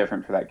something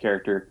different for that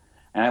character.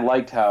 And I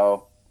liked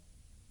how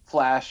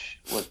Flash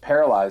was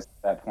paralyzed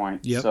at that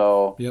point. Yep.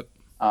 So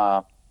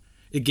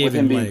it gave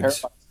him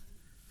legs.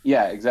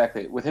 Yeah,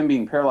 exactly. With him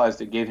being paralyzed,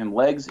 it gave him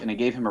legs, and it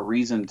gave him a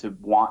reason to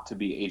want to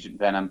be Agent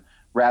Venom,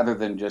 rather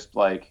than just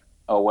like,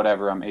 oh,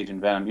 whatever, I'm Agent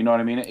Venom. You know what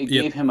I mean? It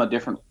gave him a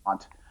different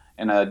want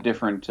and a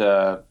different.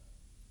 It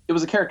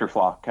was a character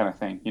flaw kind of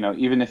thing. You know,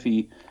 even if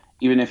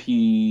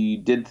he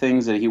did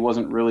things that he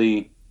wasn't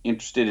really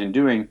interested in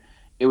doing,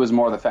 it was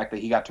more the fact that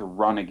he got to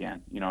run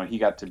again. You know, he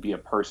got to be a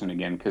person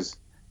again, because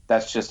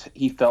that's just,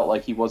 he felt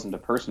like he wasn't a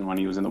person when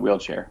he was in the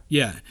wheelchair.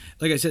 Yeah.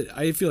 Like I said,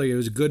 I feel like it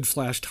was a good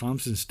Flash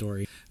Thompson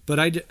story. But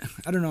I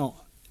don't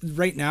know.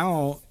 Right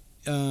now,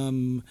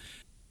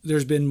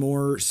 there's been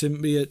more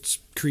symbiotes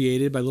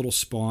created by little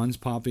spawns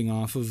popping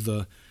off of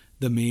the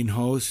main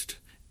host.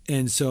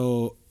 And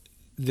so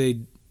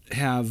they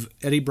have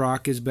Eddie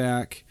Brock is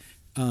back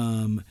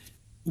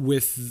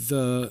with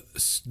the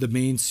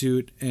main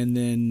suit, and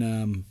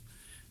then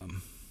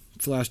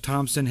Flash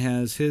Thompson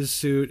has his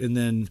suit, and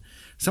then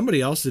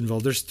somebody else is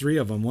involved. There's 3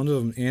 of them. One of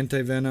them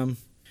anti-Venom.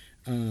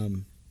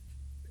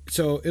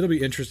 So it'll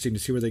be interesting to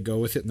see where they go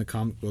with it in the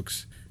comic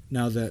books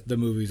now that the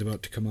movie's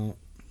about to come out.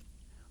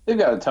 They've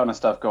got a ton of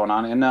stuff going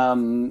on.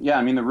 And yeah,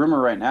 I mean, the rumor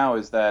right now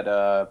is that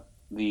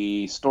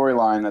the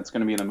storyline that's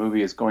going to be in the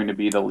movie is going to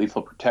be the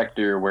Lethal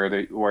Protector,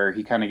 where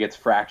he kind of gets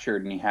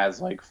fractured and he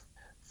has like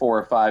 4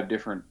 or 5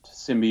 different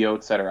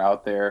symbiotes that are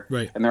out there.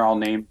 Right. And they're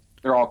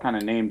all kind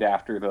of named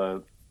after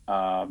the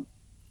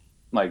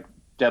like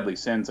deadly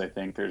sins, I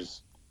think.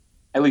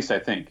 At least I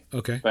think.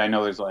 Okay. But I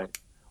know there's like,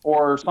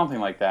 or something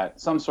like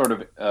that, some sort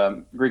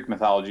of Greek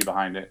mythology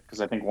behind it, because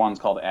I think one's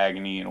called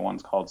Agony and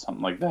one's called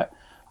something like that.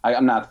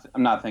 I'm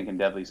not thinking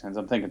Deadly Sins.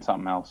 I'm thinking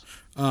something else.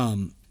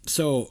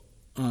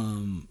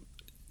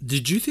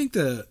 Did you think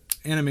the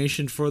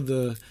animation for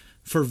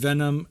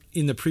Venom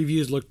in the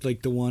previews looked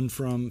like the one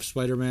from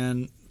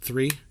Spider-Man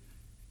 3?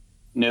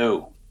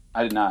 No,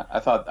 I did not.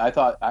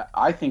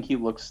 I think he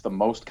looks the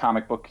most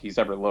comic book he's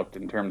ever looked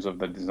in terms of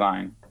the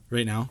design.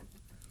 Right now?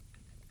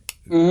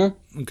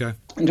 Mm-hmm. Okay.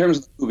 In terms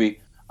of the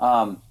movie,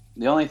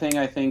 the only thing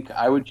I think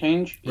I would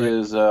change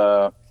is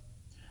the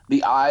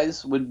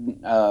eyes.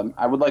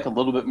 I would like a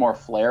little bit more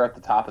flare at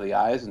the top of the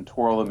eyes and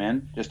twirl them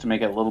in, just to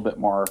make it a little bit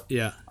more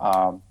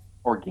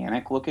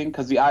organic looking,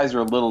 because the eyes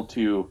are a little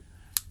too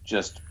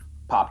just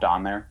popped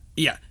on there.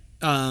 Yeah,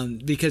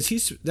 because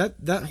he's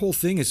that whole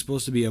thing is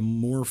supposed to be a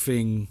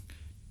morphing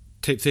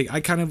type thing. I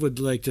kind of would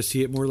like to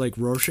see it more like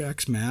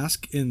Rorschach's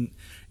mask in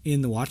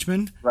The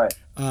Watchmen, Right.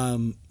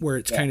 where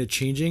it's kind of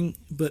changing.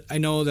 But I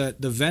know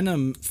that the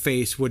Venom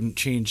face wouldn't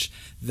change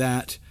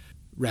that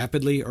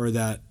rapidly or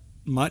that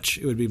much.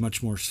 It would be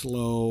much more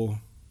slow.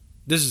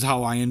 This is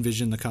how I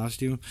envision the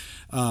costume.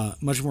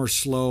 Much more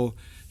slow.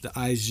 The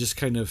eyes just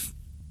kind of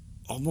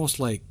almost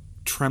like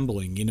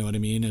trembling. You know what I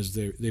mean? As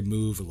they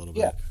move a little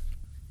bit. Yeah.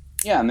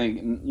 Yeah, and they,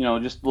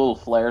 just little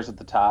flares at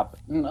the top,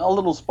 and a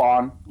little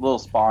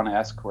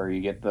Spawn-esque, where you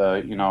get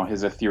the,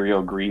 his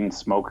ethereal green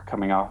smoke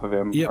coming off of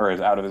him, Yep. or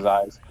out of his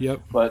eyes.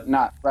 Yep. But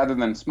not, rather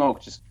than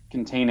smoke, just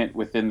contain it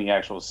within the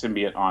actual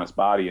symbiote on his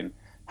body and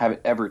have it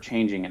ever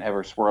changing and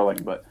ever swirling.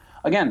 But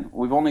again,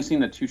 we've only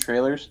seen the 2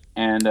 trailers,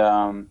 and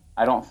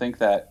I don't think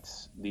that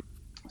the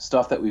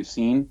stuff that we've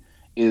seen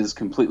is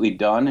completely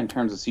done in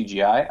terms of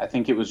CGI. I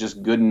think it was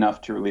just good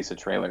enough to release a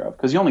trailer of,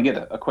 because you only get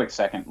a quick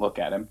second look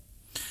at him.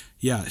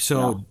 Yeah.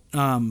 So,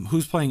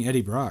 who's playing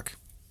Eddie Brock?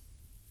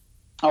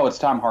 Oh, it's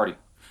Tom Hardy.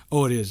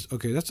 Oh, it is.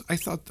 Okay, I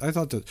thought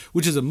that,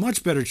 which is a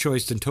much better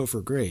choice than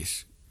Topher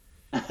Grace.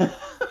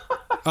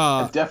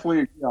 I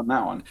definitely agree on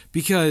that one.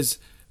 Because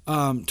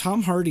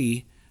Tom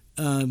Hardy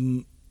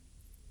kind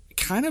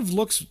of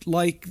looks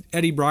like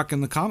Eddie Brock in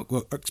the comic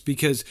books,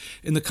 because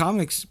in the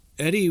comics,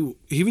 Eddie,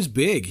 he was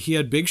big. He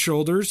had big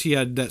shoulders. He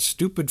had that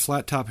stupid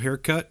flat top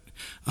haircut.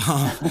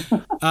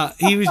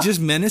 He was just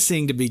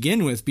menacing to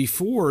begin with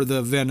before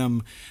the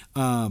Venom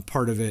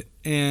part of it.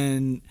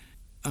 And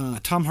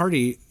Tom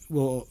Hardy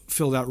will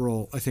fill that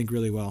role, I think,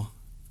 really well.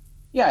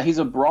 Yeah, he's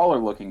a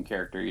brawler-looking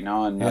character,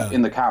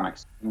 in the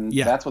comics. And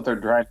that's what they're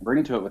trying to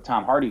bring to it with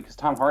Tom Hardy, because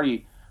Tom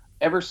Hardy,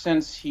 ever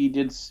since he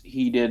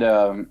did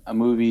a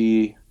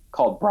movie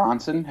called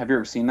Bronson. Have you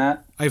ever seen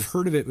that? I've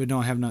heard of it, but no,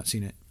 I have not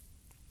seen it.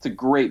 It's a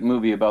great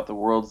movie about the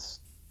world's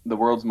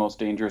most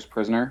dangerous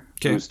prisoner,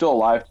 okay, who's still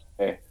alive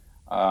today,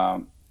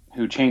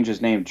 who changed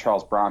his name to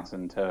Charles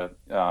Bronson to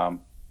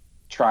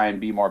try and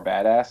be more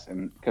badass,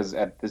 and because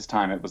at this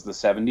time it was the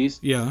 70s.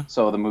 Yeah.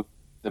 So the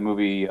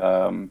movie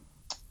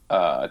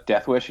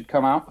Death Wish had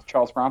come out with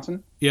Charles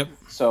Bronson. Yep.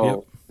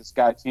 So this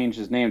guy changed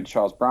his name to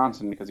Charles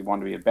Bronson because he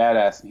wanted to be a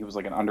badass, and he was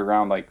like an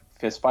underground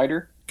fist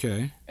fighter.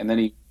 Okay. And then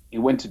he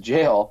went to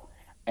jail,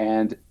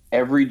 and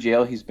every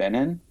jail he's been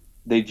in,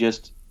 they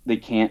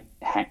can't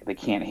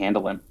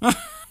handle him.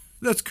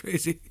 That's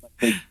crazy.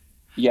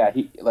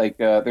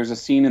 There's a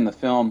scene in the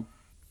film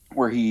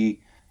where he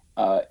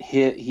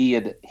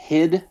had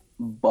hid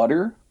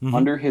butter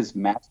under his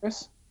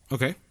mattress.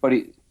 Okay. But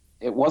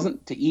it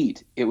wasn't to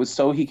eat. It was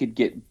so he could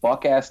get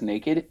buck ass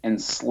naked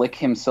and slick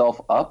himself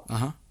up,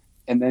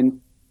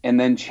 and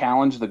then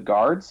challenge the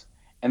guards,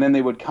 and then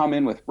they would come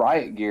in with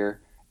riot gear,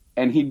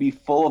 and he'd be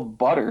full of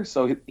butter,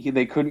 so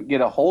they couldn't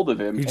get a hold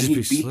of him, and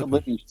he'd beat the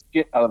living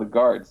shit out of the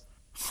guards.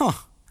 Huh.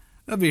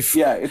 That'd be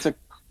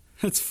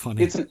that's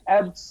funny. It's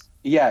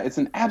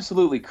an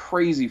absolutely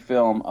crazy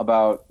film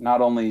about not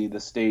only the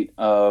state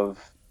of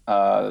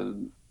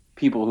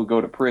people who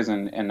go to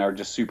prison and are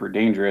just super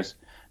dangerous,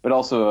 but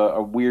also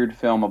a weird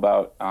film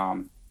about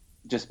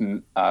just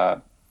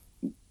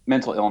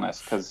mental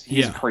illness, because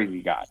he's a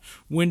crazy guy.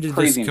 When did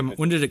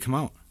it come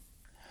out?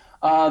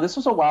 This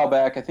was a while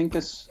back. I think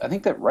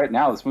that right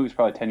now this movie's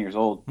probably 10 years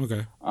old.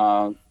 Okay.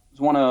 It's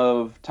one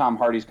of Tom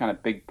Hardy's kind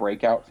of big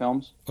breakout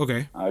films.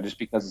 Okay. Just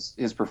because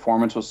his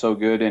performance was so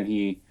good, and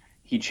he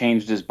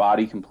changed his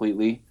body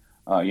completely.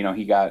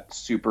 He got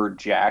super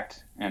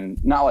jacked,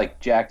 and not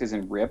like jacked as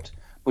in ripped,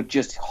 but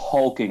just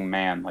hulking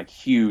man, like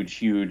huge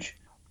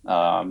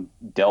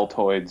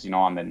deltoids,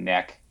 on the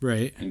neck.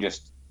 Right. And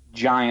just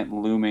giant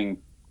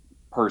looming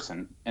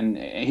person, and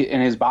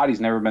his body's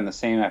never been the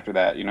same after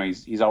that.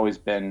 He's always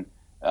been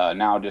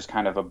now just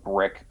kind of a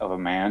brick of a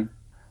man.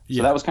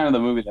 So that was kind of the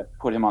movie that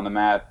put him on the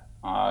map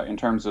in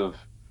terms of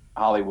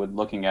Hollywood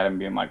looking at him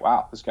being like,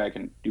 wow, this guy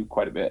can do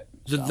quite a bit.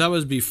 So that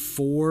was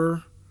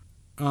before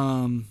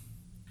The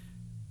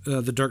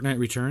Dark Knight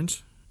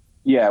Returns?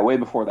 Yeah, way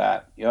before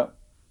that. Yep.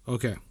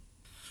 Okay.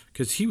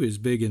 Because he was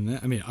big in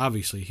that. I mean,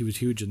 obviously, he was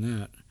huge in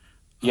that.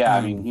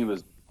 Yeah, he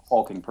was a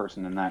hulking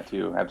person in that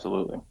too,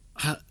 absolutely.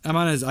 I'm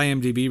on his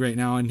IMDb right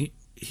now, and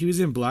he was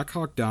in Black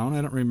Hawk Down.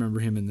 I don't remember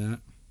him in that.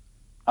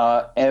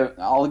 I'll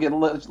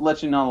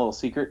let you know a little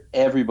secret.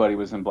 Everybody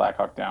was in Black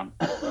Hawk Down.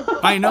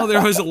 I know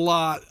there was a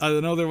lot.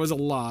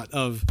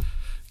 Of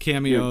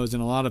cameos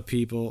and a lot of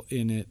people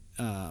in it.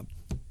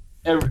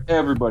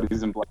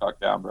 Everybody's in Black Hawk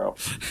Down, bro.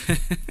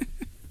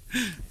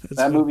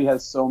 That movie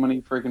has so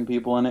many freaking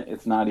people in it.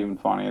 It's not even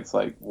funny. It's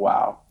like,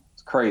 wow,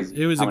 it's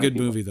crazy. It was a good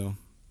movie, though.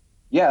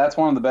 Yeah, that's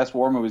one of the best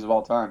war movies of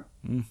all time.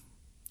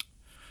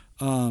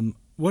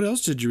 What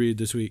else did you read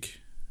this week?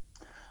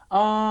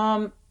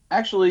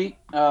 Actually,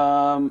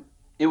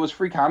 it was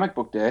Free Comic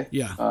Book Day.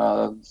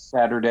 Yeah.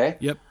 Saturday.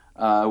 Yep.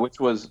 Which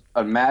was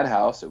a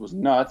madhouse. It was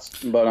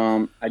nuts. But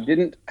I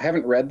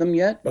haven't read them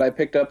yet. But I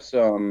picked up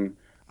some.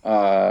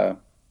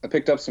 I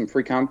picked up some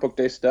Free Comic Book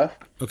Day stuff.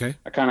 Okay.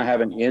 I kind of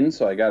have an in,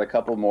 so I got a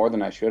couple more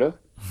than I should have.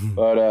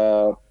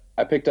 But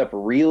I picked up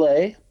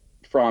Relay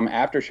from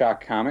Aftershock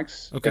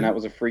Comics, Okay. and that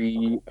was a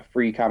free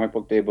comic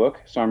book day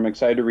book. So I'm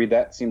excited to read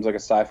that. Seems like a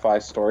sci-fi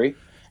story,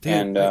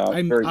 Damn, and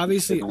I'm very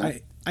obviously interested in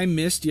that. I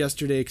missed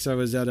yesterday because I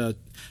was at a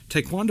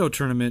taekwondo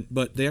tournament,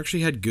 but they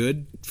actually had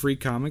good free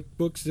comic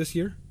books this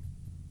year.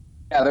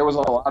 Yeah, there was a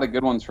lot of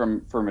good ones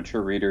from for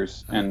mature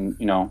readers, and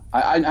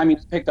I mean,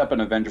 I picked up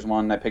an Avengers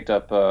one. I picked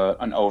up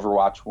an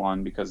Overwatch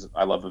one because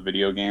I love a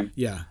video game.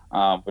 Yeah.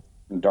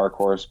 With Dark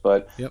Horse,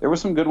 but Yep. there were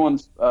some good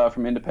ones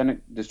from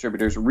independent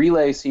distributors.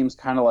 Relay seems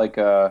kind of like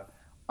a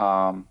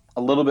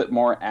little bit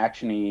more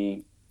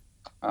actiony.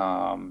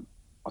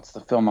 What's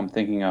the film I'm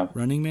thinking of?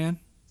 Running Man.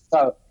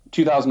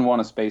 2001: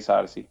 A Space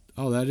Odyssey.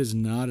 Oh, that is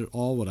not at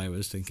all what I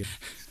was thinking.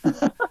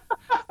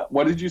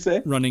 What did you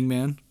say? Running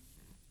Man.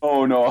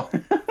 Oh no,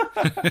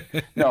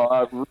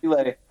 no.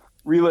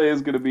 Relay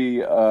is going to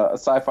be a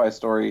sci-fi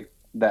story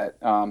that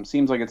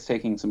seems like it's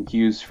taking some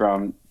cues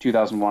from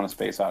 2001: A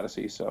Space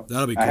Odyssey. So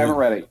That'll be I haven't cool.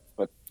 read it,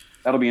 but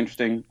that'll be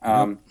interesting.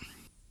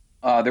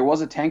 There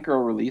was a Tank Girl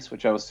release,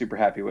 which I was super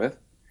happy with.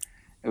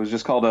 It was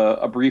just called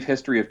A Brief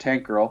History of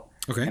Tank Girl,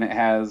 Okay. and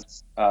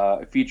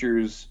it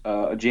features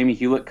a Jamie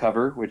Hewlett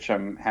cover, which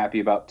I'm happy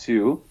about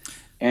too,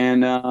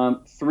 and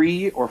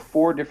 3 or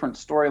 4 different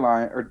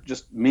storyline or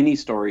just mini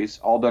stories,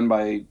 all done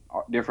by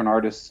different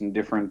artists and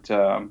different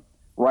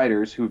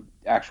writers who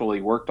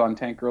actually worked on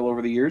Tank Girl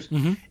over the years,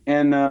 Mm-hmm.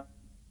 and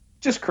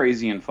just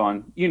crazy and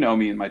fun. You know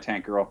me and my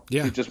Tank Girl.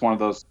 Yeah. She's just one of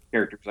those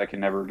characters I can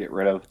never get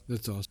rid of.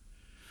 That's awesome.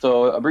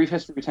 So, A Brief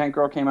History of Tank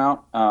Girl came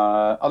out.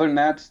 Other than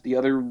that, the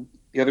other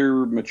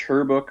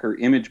mature book or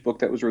image book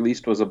that was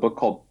released was a book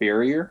called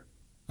Barrier.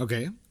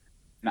 Okay.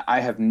 And I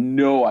have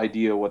no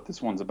idea what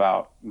this one's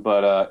about,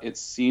 but it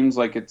seems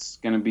like it's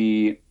going to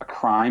be a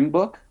crime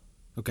book.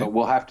 Okay. But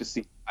we'll have to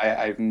see.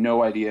 I have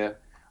no idea.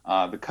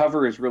 The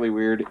cover is really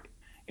weird.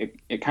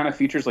 It kind of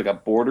features like a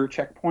border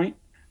checkpoint.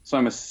 So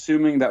I'm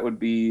assuming that would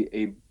be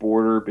a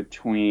border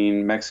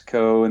between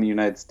Mexico and the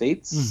United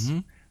States. Mm-hmm.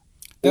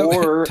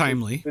 Or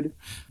Timely.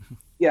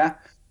 yeah,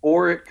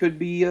 or it could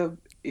be an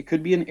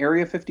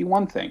Area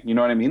 51 thing. You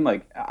know what I mean?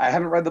 Like, I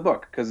haven't read the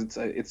book because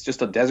it's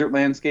just a desert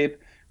landscape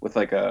with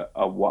like a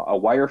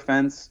wire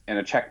fence and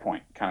a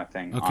checkpoint kind of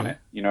thing on Okay. it.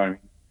 You know what I mean?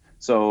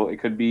 So it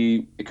could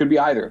be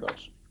either of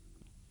those.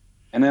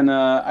 And then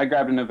I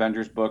grabbed an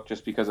Avengers book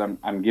just because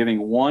I'm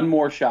giving one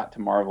more shot to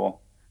Marvel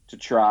to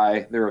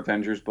try their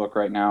Avengers book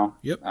right now.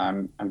 Yep.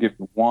 I'm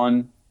giving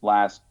one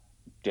last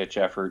ditch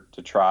effort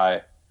to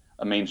try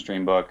a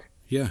mainstream book.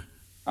 Yeah.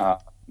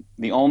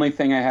 The only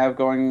thing I have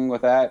going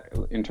with that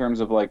in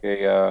terms of like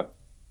an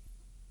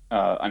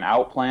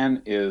out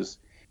plan is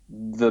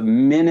the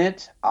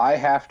minute I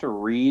have to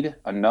read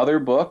another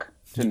book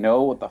to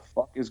know what the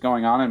fuck is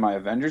going on in my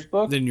Avengers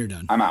book, Then you're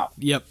done. I'm out.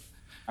 Yep.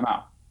 I'm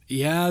out.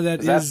 Yeah, that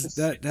 'Cause that's is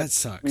just- that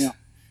sucks. You know,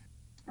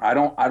 I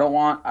don't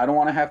want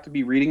to have to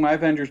be reading my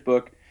Avengers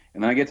book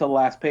and then I get to the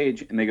last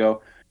page and they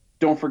go,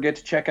 "Don't forget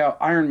to check out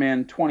Iron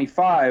Man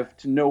 25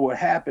 to know what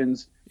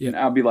happens." Yep.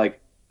 And I'll be like,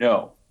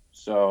 "No."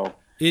 So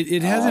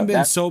It hasn't been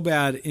that- so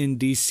bad in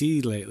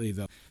DC lately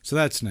though, so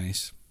that's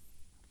nice.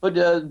 But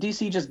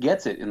DC just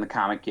gets it in the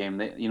comic game.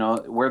 They,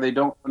 where they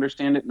don't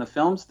understand it in the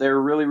films, they're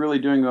really, really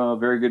doing a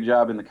very good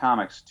job in the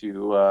comics. They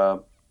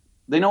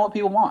know what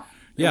people want.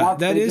 Yeah,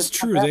 that they is just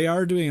true. want that. They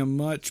are doing a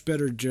much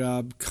better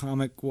job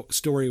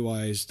story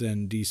wise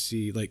than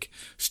DC, like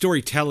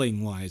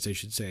storytelling wise, I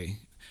should say.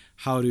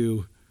 How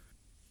to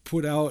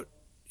put out,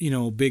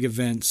 big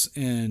events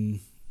and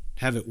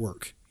have it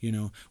work,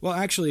 Well,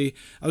 actually,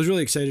 I was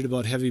really excited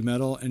about Heavy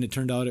Metal, and it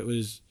turned out it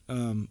was,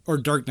 or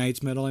Dark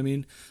Knight's Metal, I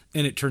mean,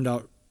 and it turned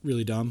out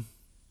really dumb.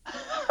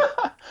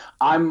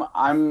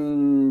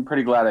 I'm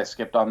pretty glad I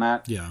skipped on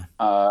that. Yeah.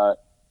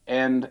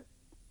 And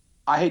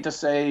I hate to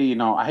say,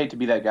 I hate to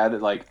be that guy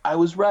that like I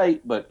was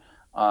right, but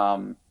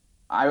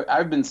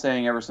I've been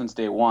saying ever since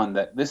day one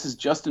that this is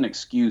just an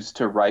excuse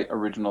to write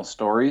original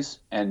stories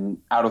and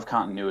out of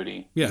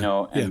continuity,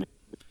 Yeah, and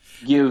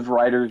give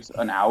writers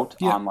an out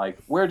Yeah. on like,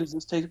 where does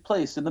this take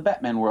place in the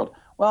Batman world?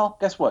 Well,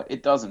 guess what?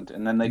 It doesn't.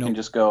 And then they can Nope.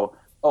 just go,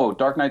 oh,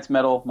 Dark Knight's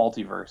Metal,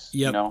 multiverse.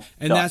 Yep.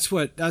 And Done. that's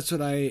what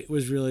I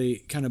was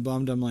really kind of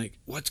bummed. I'm like,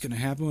 what's going to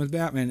happen with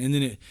Batman? And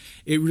then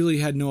it really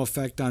had no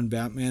effect on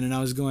Batman. And I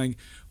was going,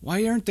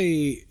 why aren't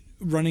they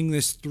running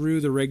this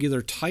through the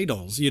regular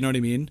titles? You know what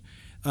I mean?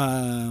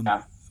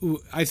 Yeah.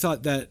 I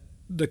thought that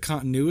the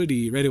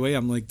continuity right away,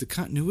 I'm like, the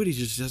continuity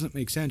just doesn't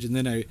make sense. And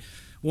then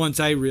once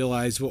I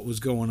realized what was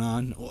going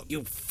on, oh,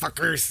 you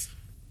fuckers.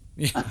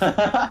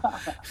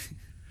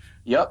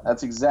 Yep,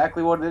 that's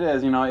exactly what it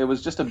is. It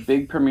was just a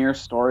big premiere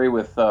story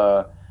with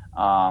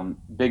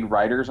big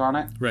writers on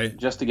it, Right.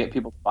 just to get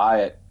people to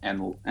buy it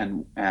and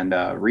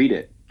read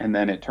it. And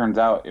then it turns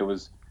out it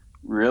was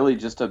really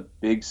just a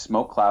big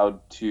smoke cloud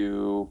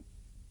to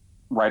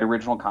write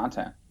original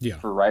content Yeah.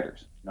 for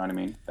writers. You know what I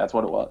mean? That's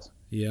what it was.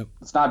 Yep.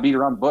 Let's not beat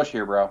around the bush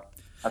here, bro.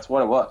 That's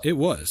what it was. It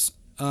was.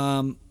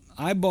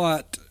 I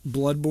bought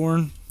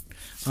Bloodborne.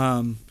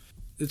 How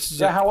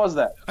was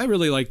that? I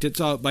really liked it.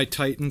 It's out by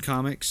Titan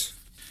Comics.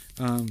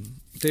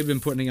 They've been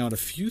putting out a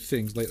few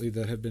things lately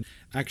that have been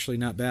actually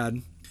not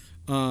bad.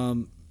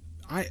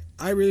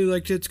 I really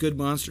liked it. It's a good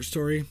monster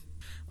story.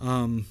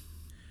 Um,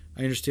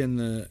 I understand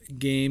the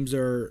games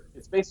are,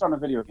 It's based on a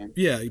video game.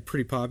 yeah,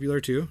 pretty popular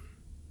too.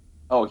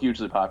 Oh,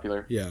 hugely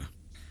popular. Yeah.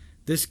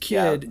 This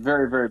Yeah, kid,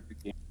 very, very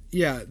big game.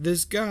 yeah,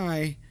 this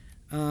guy,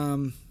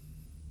 um,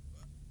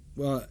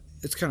 well,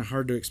 it's kind of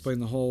hard to explain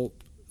the whole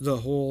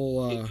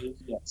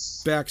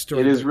Yes. backstory.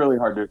 It is but- really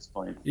hard to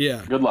explain.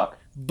 yeah, Good luck.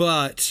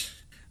 but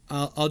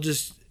I'll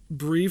just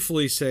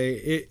briefly say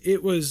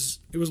it was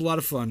a lot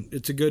of fun.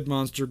 It's a good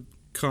monster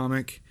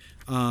comic.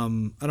 I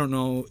don't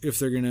know if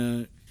they're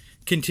gonna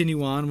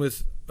continue on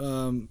with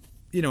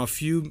a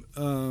few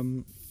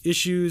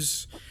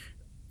issues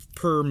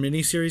per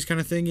miniseries kind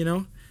of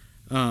thing,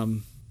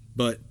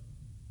 but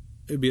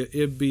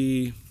it'd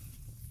be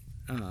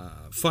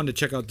fun to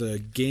check out the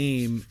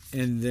game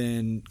and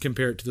then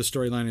compare it to the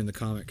storyline in the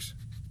comics.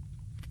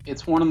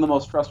 It's one of the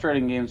most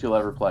frustrating games you'll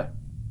ever play.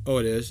 Oh,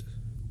 it is.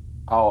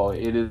 Oh,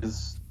 it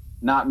is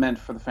not meant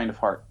for the faint of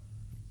heart.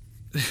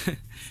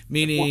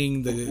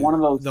 Meaning It's one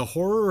of those. the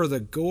horror or the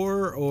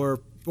gore or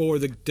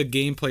the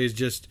gameplay is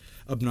just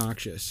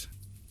obnoxious.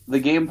 The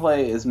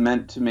gameplay is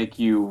meant to make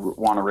you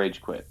want to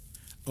rage quit.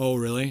 Oh,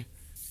 really?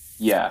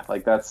 Yeah,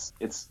 like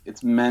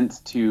it's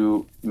meant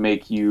to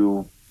make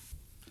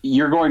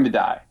you're going to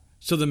die.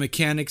 So the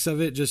mechanics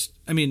of it just,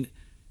 I mean,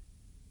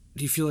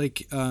 do you feel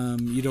like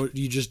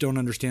you just don't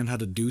understand how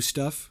to do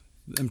stuff?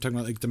 I'm talking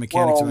about like the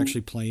mechanics of Well,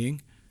 actually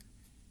playing.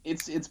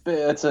 It's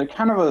a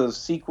kind of a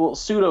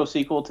pseudo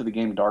sequel to the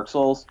game Dark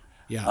Souls.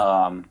 Yeah.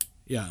 Um,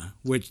 Yeah,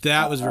 which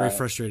that was very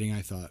frustrating,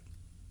 I thought.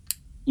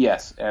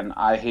 yes, and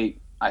I hate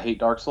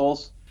Dark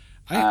Souls.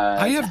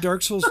 I have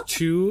Dark Souls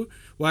 2.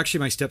 Well, actually,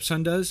 my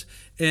stepson does.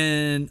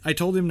 And I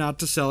told him not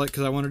to sell it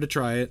because I wanted to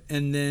try it.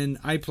 And then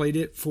I played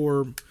it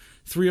for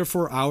 3 or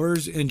 4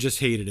 hours and just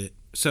hated it.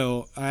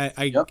 So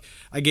Yep.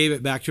 I gave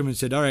it back to him and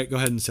said, all right, go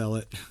ahead and sell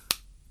it.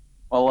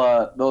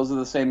 Well, those are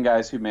the same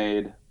guys who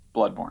made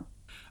Bloodborne.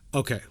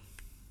 Okay.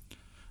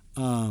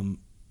 Do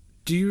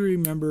you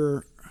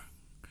remember...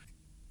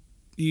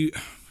 I'm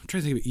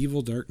trying to think of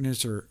Evil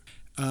Darkness or...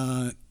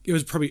 it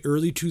was probably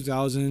early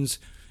 2000s.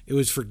 It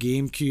was for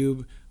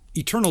GameCube.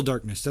 Eternal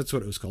Darkness, that's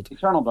what it was called.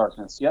 Eternal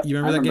Darkness. Yep. You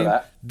I remember that game?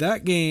 that?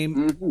 That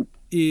game Mhm.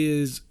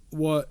 is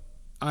what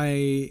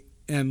I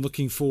am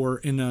looking for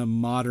in a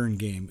modern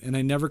game, and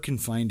I never can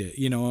find it.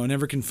 I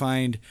never can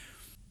find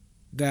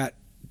that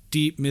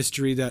deep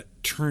mystery that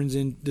turns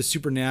in the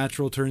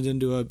supernatural turns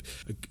into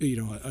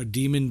a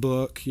demon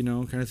book,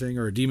 kind of thing,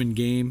 or a demon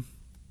game.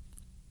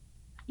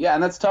 Yeah,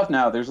 and that's tough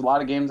now. There's a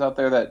lot of games out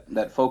there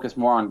that focus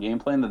more on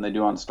gameplay than they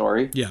do on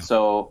story. Yeah.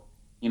 So,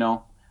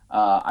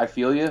 I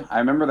feel you. I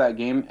remember that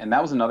game, and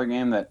that was another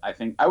game that I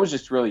think I was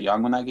just really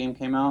young when that game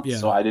came out. Yeah.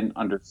 So I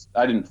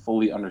didn't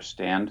fully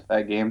understand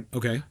that game.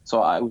 Okay.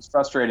 So it was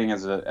frustrating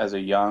as a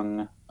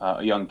young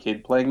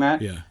kid playing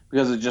that. Yeah.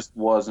 Because it just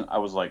wasn't. I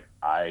was like,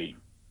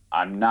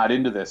 I'm not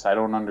into this. I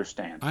don't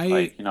understand. I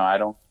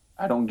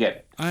don't get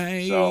it.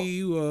 I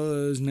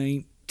was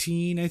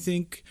 19, I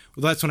think.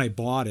 Well, that's when I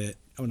bought it,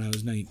 when I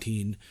was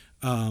 19.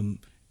 And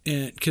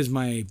because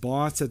my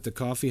boss at the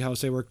coffee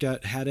house I worked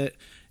at had it.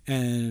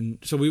 And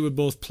so we would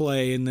both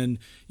play and then,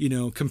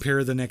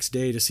 compare the next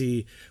day to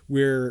see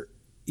where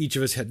each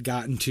of us had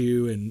gotten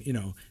to and,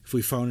 if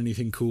we found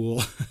anything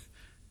cool.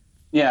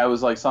 Yeah, it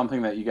was like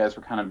something that you guys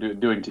were kind of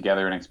doing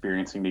together and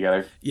experiencing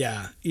together.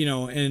 Yeah,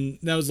 and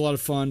that was a lot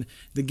of fun.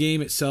 The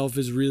game itself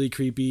is really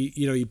creepy.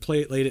 You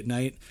play it late at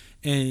night,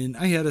 and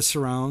I had a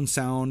surround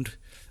sound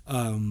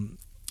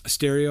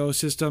stereo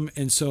system,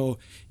 and so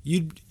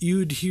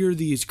you'd hear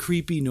these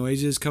creepy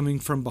noises coming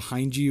from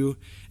behind you,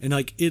 and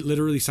like it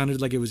literally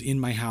sounded like it was in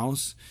my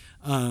house.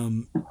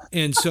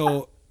 And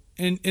so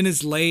and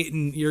it's late,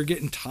 and you're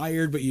getting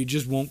tired, but you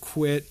just won't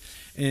quit,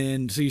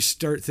 and so you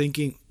start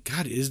thinking,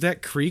 God, is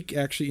that creak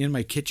actually in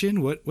my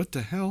kitchen? What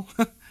the hell?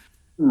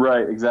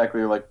 Right,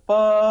 exactly. You're like,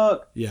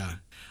 fuck. Yeah.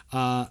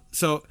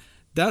 So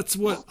that's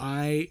what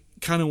I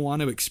kind of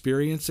want to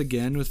experience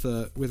again with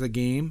a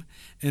game,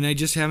 and I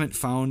just haven't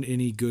found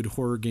any good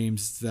horror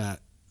games that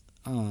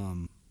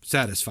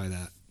satisfy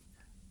that.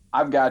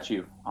 I've got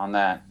you on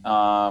that.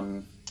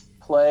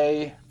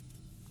 Play,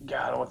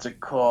 God, what's it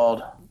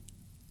called?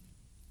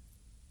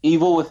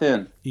 Evil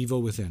Within.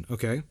 Evil Within.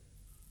 Okay.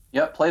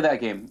 Yep, play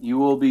that game. You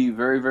will be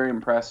very, very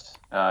impressed.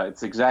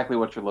 It's exactly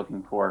what you're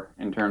looking for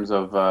in terms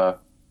of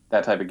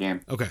that type of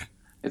game. Okay.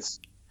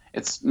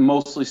 It's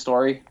mostly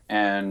story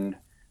and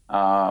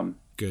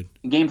Good.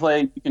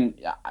 gameplay. You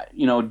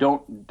can,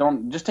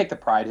 don't just take the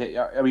pride hit.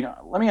 I mean,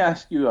 let me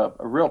ask you a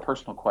real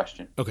personal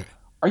question. Okay.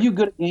 Are you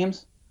good at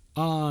games?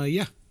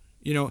 Yeah.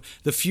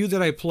 The few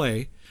that I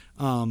play,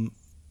 I'm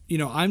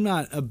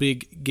not a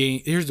big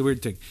game. Here's the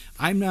weird thing.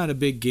 I'm not a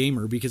big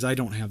gamer because I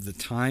don't have the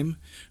time,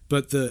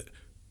 but the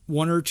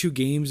 1 or 2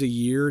 games a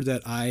year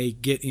that I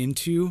get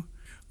into,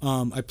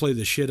 I play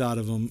the shit out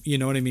of them. You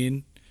know what I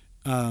mean?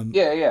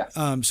 Yeah.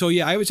 So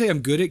yeah, I would say I'm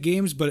good at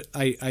games, but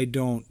I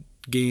don't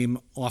game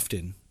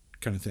often,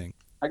 kind of thing.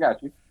 I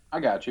got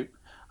you.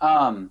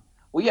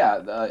 Well,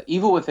 yeah,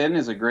 Evil Within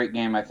is a great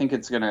game. I think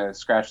it's going to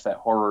scratch that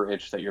horror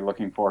itch that you're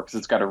looking for because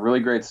it's got a really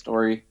great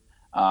story.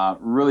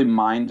 Really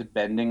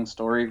mind-bending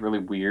story, really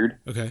weird.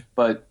 Okay.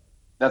 But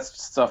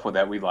that's stuff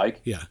that we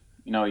like. Yeah.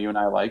 You and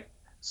I like.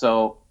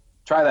 So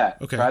try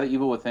that. Okay. Try the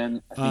Evil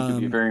Within. I think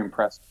you'll be very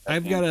impressed with that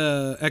I've game. got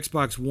a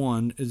Xbox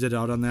One. Is it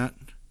out on that?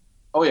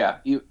 Oh yeah,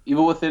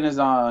 Evil Within is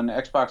on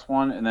Xbox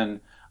One, and then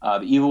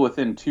the Evil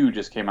Within 2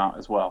 just came out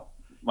as well.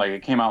 Like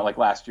it came out like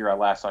last year,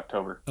 last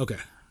October. Okay.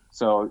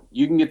 So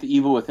you can get the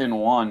Evil Within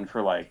 1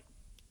 for like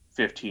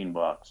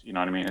 $15. You know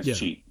what I mean? It's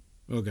cheap.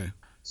 Okay.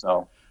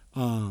 So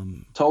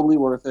totally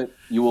worth it.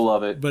 You will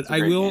love it. But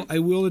I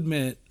will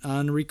admit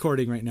on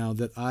recording right now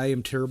that I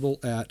am terrible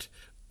at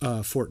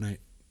Fortnite.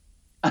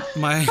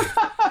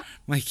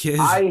 My kids.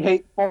 I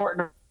hate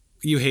Fortnite.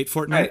 You hate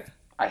Fortnite?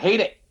 I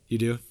hate it. You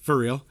do? For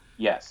real?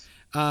 Yes.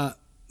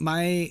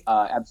 Absolutely.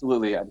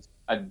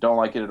 I don't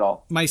like it at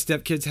all. My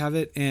stepkids have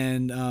it,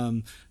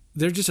 and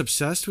they're just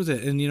obsessed with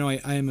it. And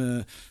I'm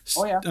a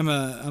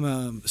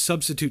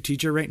substitute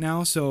teacher right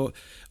now, so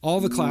all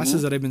the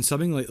classes that I've been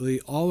subbing lately,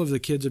 all of the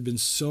kids have been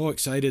so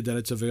excited that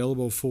it's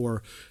available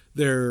for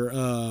their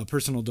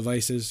personal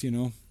devices.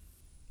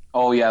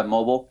 Oh yeah,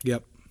 mobile.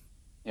 Yep.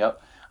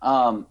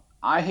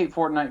 I hate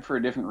Fortnite for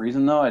a different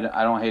reason though.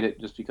 I don't hate it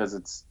just because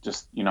it's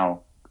just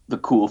the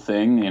cool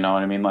thing. You know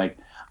what I mean? Like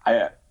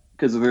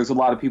because there's a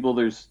lot of people.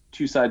 There's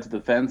two sides of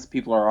the fence.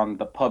 People are on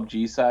the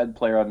PUBG side,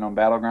 PlayerUnknown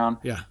Battleground,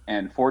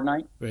 and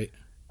Fortnite. Right.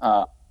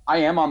 I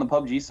am on the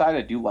PUBG side.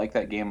 I do like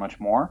that game much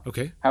more.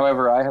 Okay.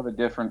 However, I have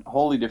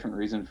wholly different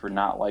reason for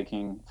not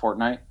liking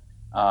Fortnite.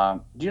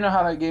 Do you know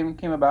how that game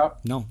came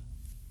about? No.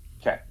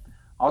 Okay.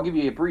 I'll give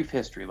you a brief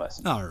history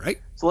lesson. All right.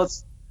 So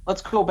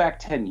let's go back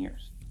 10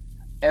 years.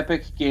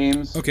 Epic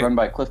Games, run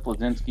by Cliff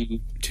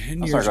Bleszinski.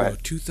 10 years ago,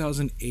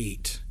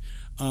 2008.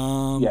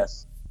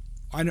 Yes.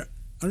 I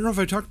don't know if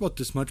I talked about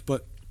this much,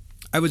 but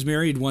I was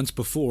married once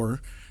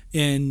before,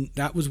 and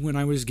that was when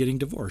I was getting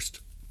divorced.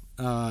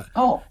 Yeah.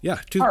 All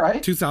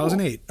right.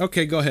 2008. Cool.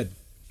 Okay, go ahead.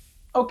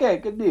 Okay,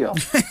 good deal.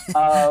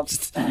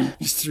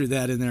 Just threw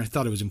that in there. I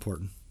thought it was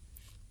important.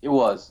 It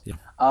was. Yeah.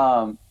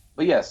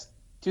 But yes,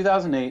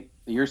 2008.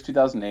 The year's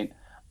 2008.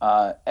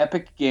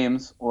 Epic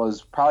Games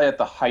was probably at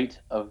the height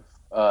of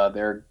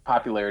their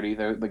popularity.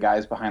 They're the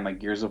guys behind like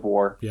Gears of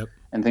War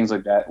and things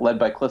like that, led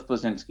by Cliff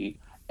Bleszinski.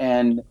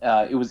 And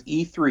it was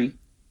E3,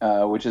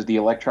 which is the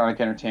Electronic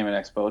Entertainment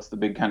Expo. It's the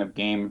big kind of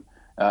game.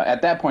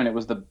 At that point, it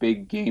was the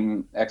big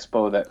game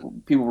expo that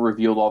people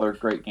revealed all their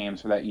great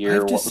games for that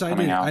year. I've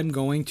decided I'm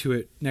going to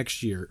it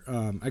next year.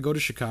 I go to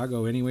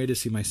Chicago anyway to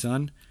see my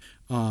son.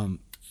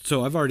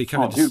 So I've already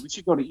kind of... dude, we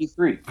should go to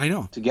E3. I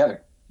know.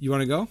 Together. You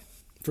want to go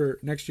for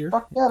next year?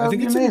 Fuck yeah, I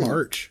think it's amazing. in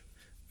March.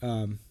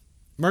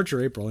 March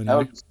or April.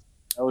 Anyway.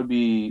 That would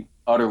be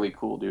utterly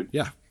cool, dude.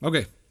 Yeah.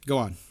 Okay. Go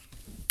on.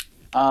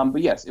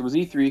 But yes, it was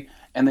E3,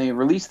 and they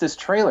released this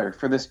trailer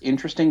for this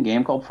interesting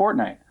game called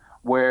Fortnite,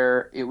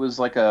 where it was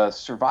like a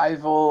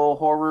survival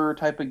horror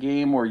type of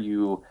game where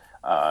you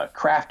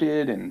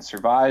crafted and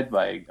survived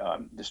by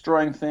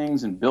destroying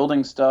things and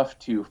building stuff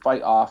to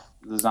fight off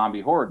the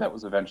zombie horde that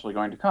was eventually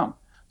going to come.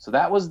 So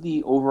that was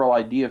the overall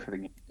idea for the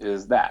game,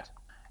 is that.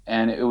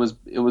 And it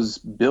was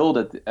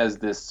billed as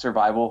this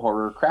survival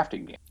horror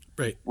crafting game,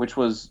 right? Which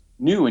was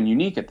new and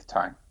unique at the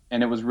time.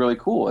 And it was really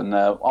cool. And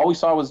all we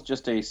saw was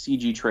just a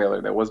CG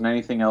trailer. There wasn't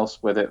anything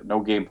else with it,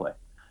 no gameplay.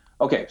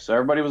 Okay, so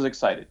everybody was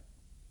excited.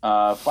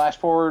 Flash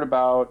forward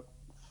about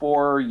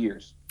 4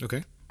 years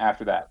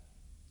after that.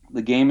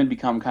 The game had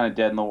become kind of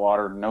dead in the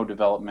water, no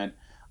development.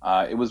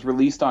 It was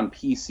released on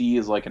PC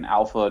as like an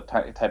alpha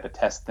type of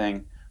test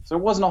thing. So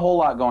there wasn't a whole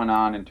lot going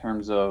on in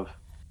terms of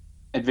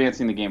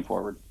advancing the game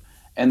forward.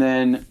 And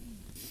then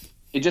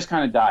it just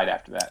kind of died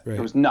after that. Right.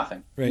 There was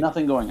nothing. Right.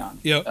 Nothing going on.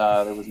 Yep.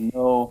 There was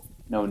no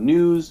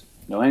news,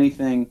 no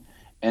anything.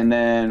 And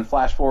then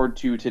flash forward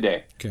to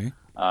today. Okay.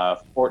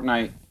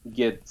 Fortnite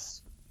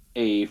gets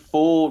a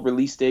full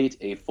release date,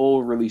 a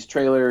full release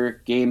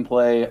trailer,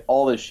 gameplay,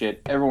 all this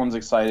shit. Everyone's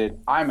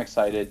excited. I'm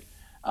excited.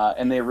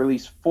 And they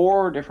release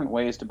 4 different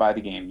ways to buy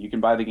the game. You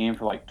can buy the game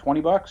for like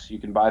 $20. You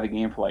can buy the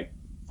game for like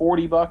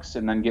 $40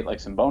 and then get like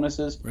some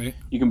bonuses. Right.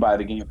 You can buy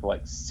the game for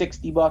like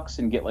 $60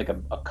 and get like a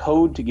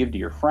code to give to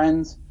your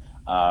friends.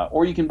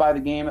 Or you can buy the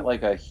game at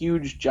like a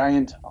huge,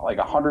 giant, like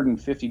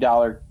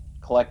 $150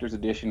 collector's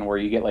edition where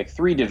you get like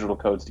 3 digital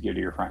codes to give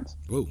to your friends.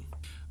 Whoa.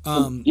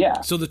 Yeah.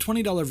 So the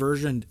 $20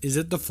 version, is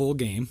it the full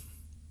game?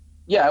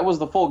 Yeah, it was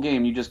the full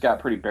game. You just got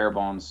pretty bare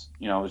bones.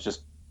 It was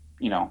just,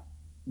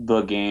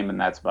 the game and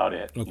that's about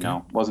it. Okay.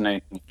 Wasn't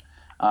anything.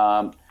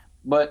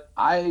 But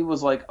I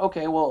was like,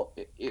 okay, well,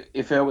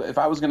 if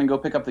I was going to go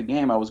pick up the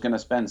game, I was going to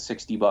spend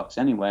 $60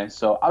 anyway,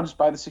 so I'll just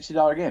buy the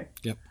 $60 game.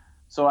 Yep.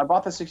 So I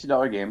bought the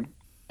 $60 game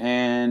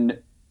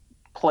and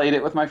played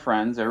it with my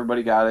friends.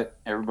 Everybody got it.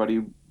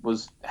 Everybody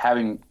was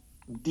having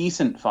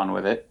decent fun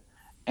with it.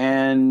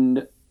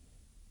 And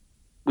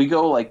we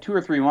go like 2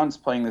 or 3 months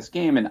playing this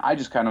game, and I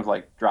just kind of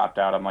like dropped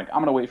out. I'm like, I'm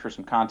going to wait for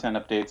some content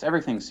updates.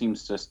 Everything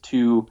seems just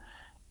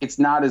it's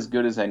not as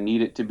good as I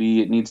need it to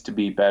be. It needs to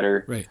be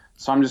better. Right.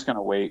 So I'm just going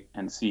to wait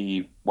and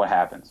see what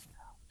happens.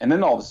 And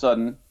then all of a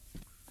sudden,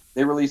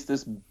 they released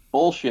this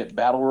bullshit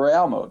Battle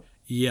Royale mode.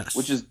 Yes.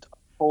 Which is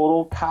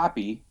total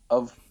copy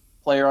of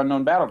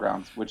PlayerUnknown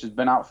Battlegrounds, which has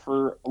been out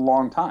for a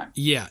long time.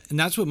 Yeah, and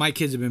that's what my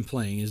kids have been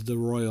playing is the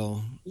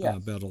Royal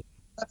Battle.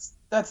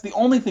 That's the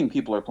only thing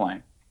people are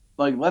playing.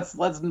 Like let's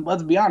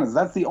be honest,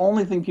 that's the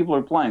only thing people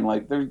are playing.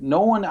 Like there's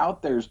no one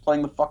out there is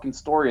playing the fucking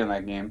story in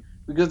that game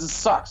because it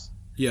sucks.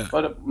 Yeah.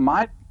 But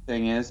my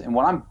thing is, and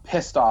what I'm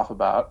pissed off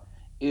about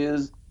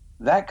is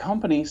that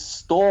company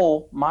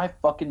stole my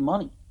fucking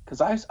money because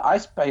I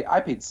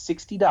paid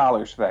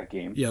 $60 for that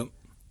game. Yep.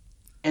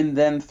 And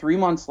then 3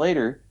 months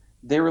later,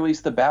 they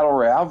released the Battle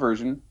Royale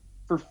version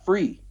for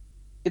free.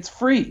 It's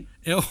free.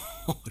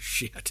 Oh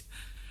shit.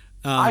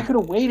 I could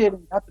have waited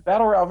and got the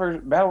Battle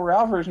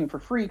Royale version for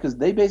free because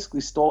they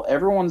basically stole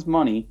everyone's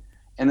money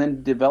and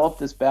then developed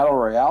this Battle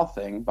Royale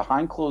thing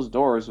behind closed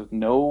doors with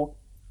no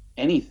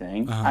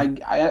anything. I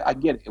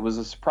get it. It was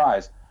a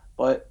surprise.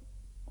 But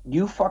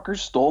you fuckers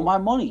stole my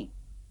money.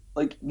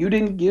 Like, you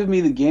didn't give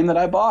me the game that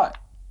I bought.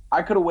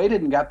 I could have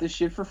waited and got this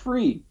shit for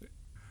free.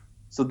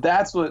 So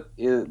that's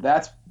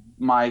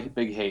my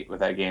big hate with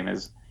that game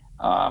is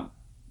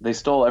they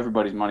stole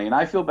everybody's money, and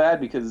I feel bad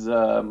because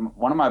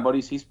one of my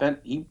buddies he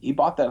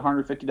bought that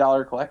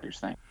 $150 collector's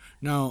thing.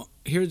 Now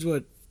here's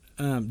what,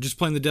 just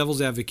playing the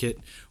devil's advocate.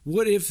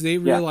 What if they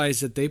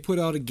realized that they put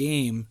out a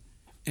game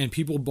and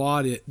people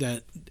bought it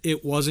that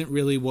it wasn't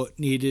really what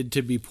needed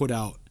to be put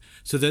out?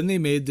 So then they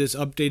made this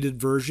updated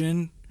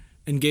version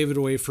and gave it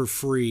away for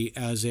free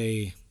as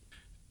a,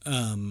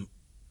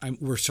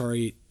 we're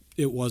sorry,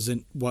 it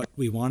wasn't what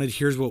we wanted.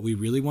 Here's what we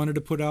really wanted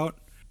to put out.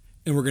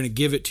 And we're going to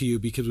give it to you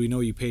because we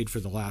know you paid for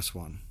the last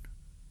one.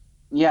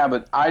 Yeah,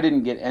 but I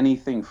didn't get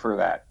anything for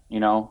that,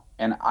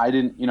 and I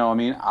didn't,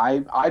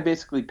 I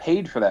basically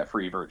paid for that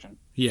free version.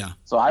 Yeah.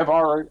 So I've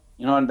already,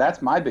 and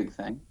that's my big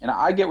thing. And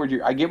I get where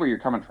you're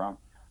coming from,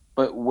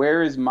 but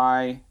where's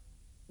my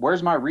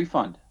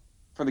refund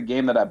for the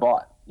game that I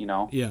bought?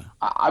 Yeah.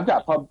 I've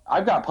got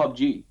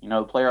PUBG,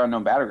 the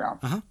PlayerUnknown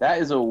Battleground. Uh-huh.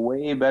 That is a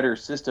way better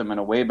system and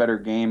a way better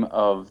game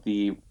of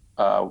the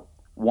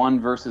 1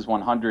 versus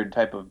 100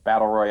 type of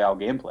battle royale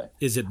gameplay.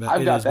 Is it better?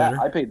 I've got that.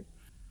 Better? I paid.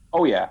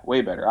 Oh yeah,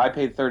 way better. I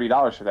paid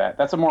 $30 for that.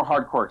 That's a more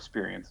hardcore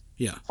experience.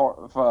 Yeah.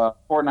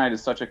 Fortnite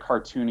is such a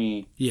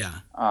cartoony. Yeah.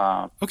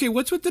 Okay,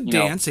 what's with the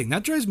dancing?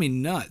 That drives me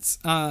nuts.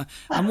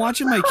 I'm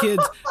watching my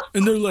kids,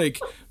 and they're like,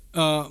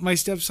 my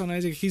stepson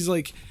Isaac. He's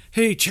like,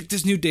 "Hey, check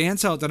this new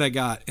dance out that I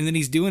got," and then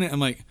he's doing it.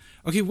 I'm like,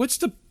 "Okay, what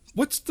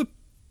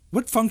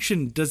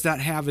function does that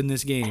have in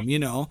this game?"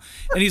 And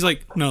he's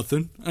like,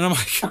 "Nothing." And I'm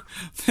like,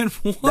 "Then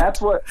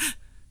what?"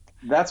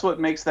 That's what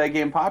makes that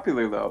game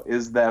popular, though,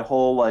 is that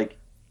whole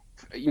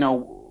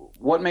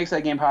what makes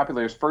that game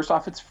popular is first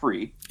off, it's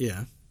free.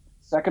 Yeah.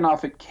 Second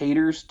off, it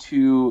caters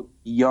to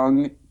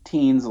young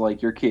teens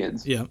like your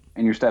kids. Yeah.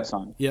 And your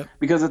stepson. Yep.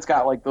 Because it's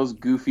got like those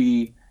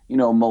goofy,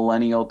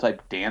 millennial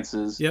type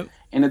dances. Yep.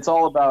 And it's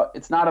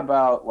not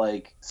about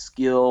like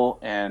skill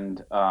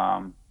and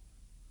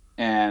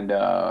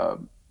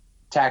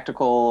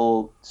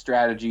tactical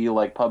strategy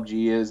like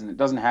PUBG is, and it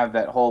doesn't have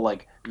that whole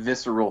like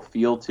visceral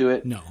feel to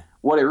it. No.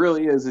 What it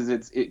really is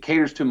it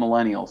caters to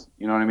millennials.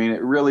 You know what I mean?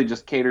 It really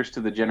just caters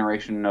to the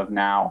generation of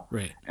now.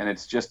 Right. And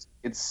it's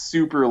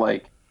super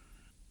like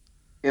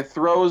it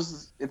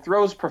throws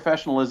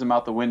professionalism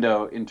out the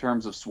window in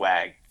terms of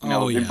swag.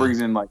 It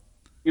brings in like,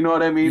 you know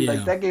what I mean? Yeah.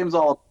 Like that game's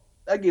all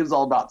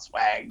about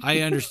swag.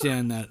 I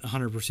understand that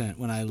 100%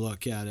 when I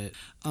look at it.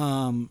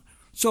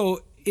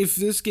 So if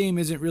this game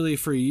isn't really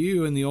for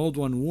you and the old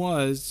one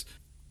was,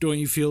 don't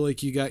you feel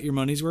like you got your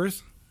money's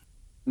worth?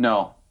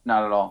 No,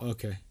 not at all.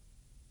 Okay.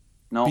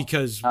 No.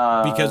 Because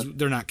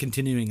they're not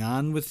continuing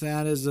on with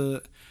that as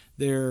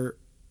their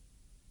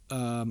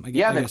I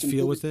guess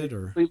feel with it,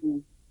 or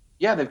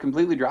they've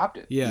completely dropped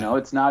it. Yeah.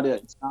 It's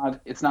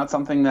not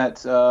something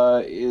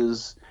that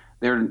is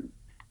there.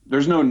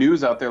 There's no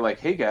news out there like,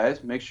 hey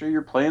guys, make sure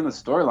you're playing the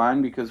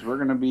storyline because we're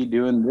going to be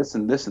doing this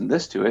and this and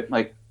this to it.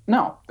 Like,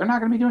 no, they're not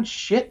going to be doing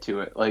shit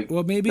to it. Like,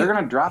 well, maybe they're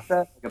going to drop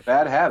that like a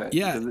bad habit.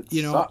 Yeah,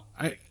 sucked.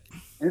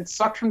 And it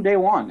sucked from day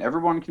one.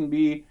 Everyone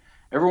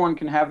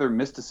can have their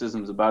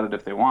mysticisms about it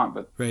if they want,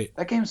 but right.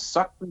 That game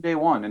sucked from day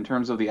one in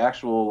terms of the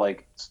actual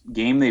like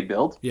game they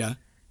built. Yeah.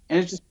 And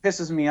it just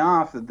pisses me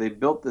off that they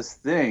built this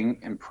thing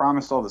and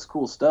promised all this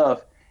cool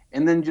stuff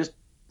and then just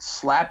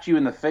slapped you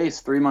in the face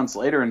 3 months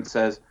later and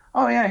says,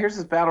 "Oh yeah, here's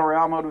this battle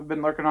royale mode we've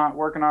been working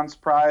on.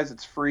 Surprise,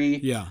 it's free.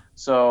 Yeah.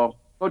 So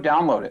go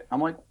download it."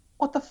 I'm like,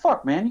 what the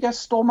fuck, man? You guys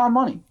stole my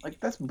money. Like,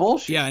 that's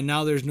bullshit. Yeah, and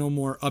now there's no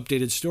more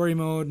updated story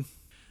mode.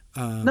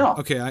 No.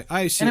 Okay,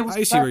 I see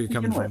where you're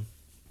coming from.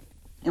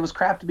 It was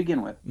crap to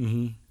begin with.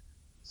 Mm-hmm.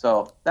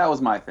 So that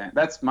was my thing.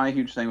 That's my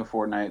huge thing with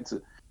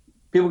Fortnite.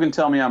 People can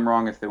tell me I'm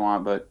wrong if they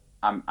want, but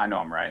I know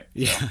I'm right.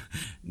 Yeah. So.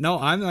 No,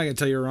 I'm not going to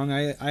tell you wrong.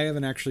 I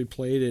haven't actually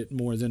played it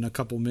more than a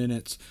couple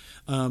minutes.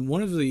 I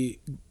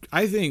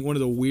think one of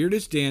the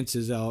weirdest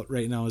dances out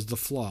right now is the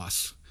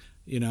floss.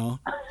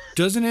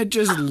 Doesn't it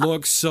just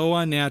look so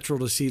unnatural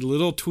to see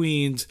little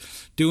tweens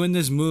doing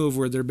this move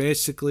where they're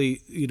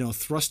basically,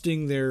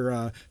 thrusting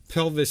their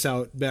pelvis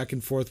out back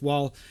and forth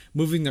while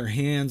moving their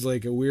hands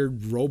like a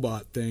weird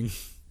robot thing?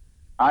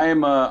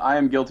 I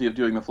am guilty of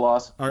doing the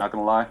floss. Not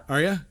gonna lie.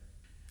 Are you?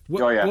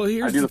 Oh yeah, Well,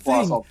 here's I do the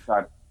floss thing. all the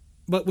time.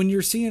 But when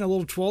you're seeing a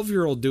little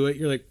 12-year-old do it,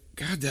 you're like,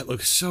 God, that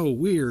looks so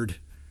weird.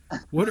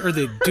 What are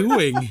they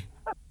doing?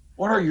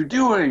 What are you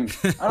doing?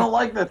 I don't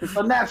like this. It's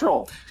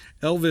unnatural.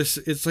 Elvis,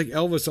 it's like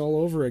Elvis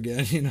all over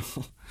again, you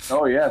know.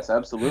 Oh yes,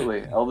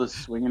 absolutely. Elvis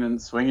swinging and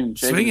shaking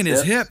Swinging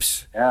his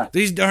hips. Yeah.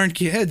 These darn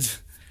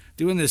kids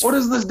doing this. What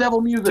is this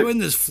devil music? Doing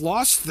this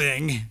floss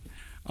thing.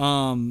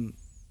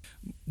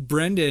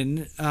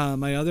 Brendan,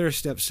 my other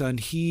stepson,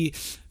 he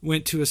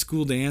went to a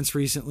school dance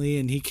recently,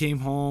 and he came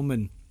home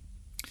and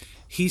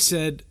he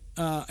said,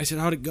 I said,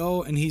 how'd it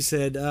go? And he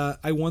said,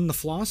 I won the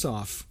floss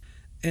off.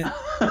 And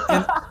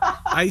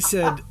I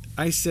said,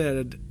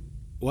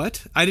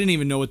 what? I didn't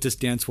even know what this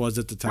dance was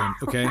at the time.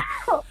 Okay.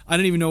 I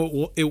didn't even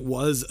know it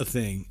was a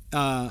thing.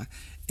 And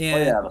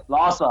the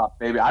floss off,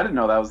 baby. I didn't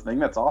know that was a thing.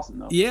 That's awesome,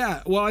 though.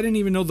 Yeah. Well, I didn't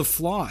even know the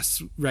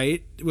floss,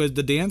 right? Was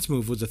the dance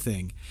move was a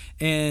thing.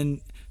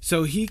 And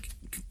so he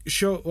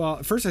showed, well,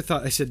 at first I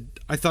thought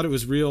it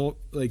was real,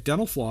 like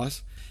dental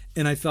floss.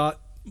 And I thought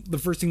the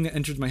first thing that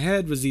entered my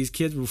head was these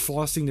kids were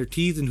flossing their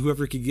teeth, and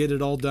whoever could get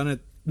it all done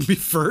at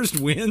first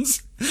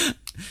wins.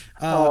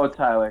 Oh,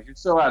 Tyler, you're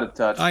so out of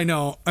touch. I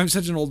know. I'm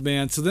such an old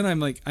man. So then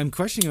I'm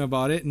questioning him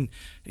about it, and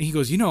he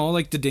goes,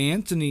 like the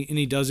dance, and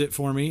he does it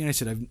for me. And I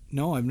said,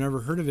 I've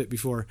never heard of it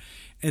before.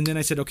 And then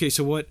I said, okay,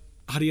 so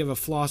how do you have a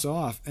floss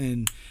off?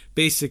 And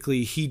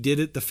basically he did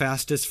it the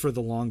fastest for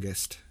the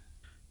longest.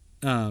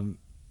 And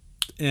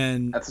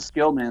that's a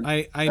skill, man.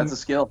 That's a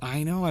skill.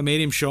 I know. I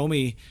made him show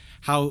me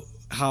how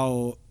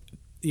how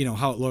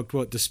it looked,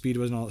 what the speed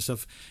was, and all that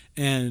stuff.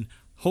 And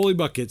holy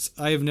buckets,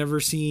 I have never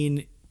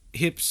seen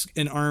hips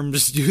and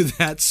arms do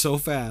that so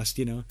fast.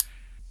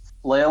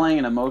 Flailing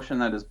an emotion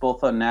that is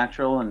both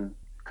unnatural and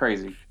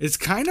crazy. It's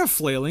kind of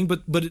flailing,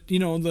 but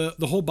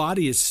the whole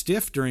body is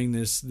stiff during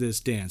this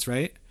dance,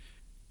 right?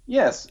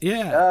 Yes.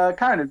 Yeah.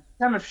 Kind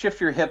of shift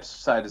your hips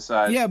side to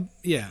side.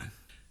 Yeah.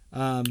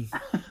 I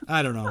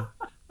don't know.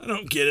 I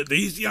don't get it.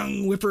 These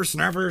young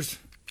whippersnappers.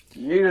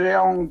 These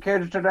young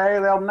kids today,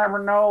 they'll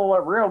never know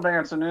what real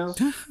dancing is.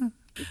 You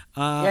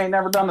ain't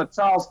never done the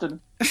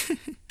Charleston.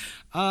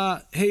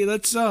 Hey,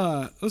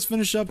 let's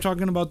finish up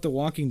talking about The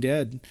Walking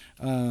Dead.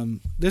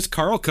 This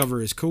Carl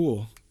cover is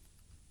cool.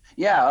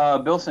 Yeah,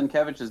 Bill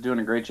Sienkiewicz is doing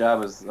a great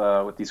job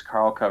with these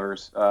Carl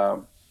covers.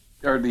 Or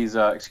these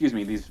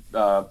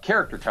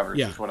character covers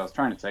is what I was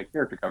trying to say.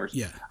 Character covers.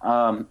 Yeah.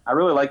 I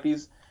really like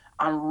these.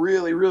 I'm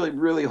really, really,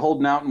 really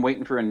holding out and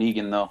waiting for a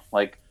Negan, though.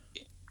 Like,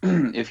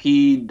 if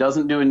he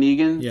doesn't do a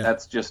Negan,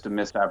 that's just a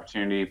missed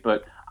opportunity.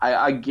 But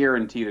I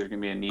guarantee there's going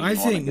to be a Negan. I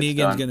think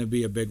Negan's going to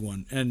be a big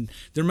one. And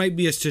there might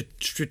be a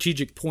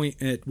strategic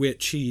point at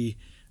which he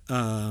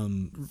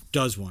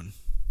does one.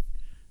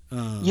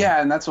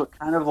 Yeah, and that's what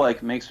kind of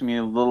like makes me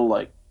a little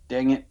like,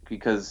 dang it,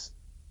 because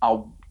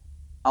I'll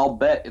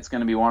bet it's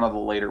going to be one of the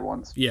later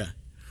ones. Yeah.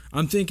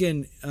 I'm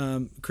thinking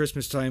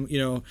Christmas time,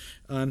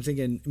 I'm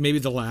thinking maybe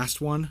the last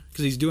one,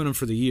 because he's doing them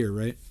for the year,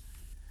 right?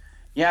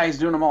 Yeah, he's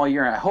doing them all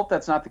year. I hope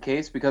that's not the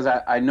case, because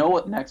I know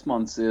what next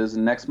month's is,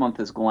 and next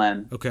month is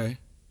Glenn. Okay.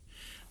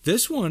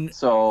 This one,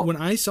 when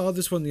I saw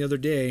this one the other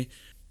day,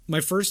 my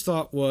first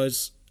thought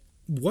was,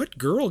 what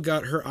girl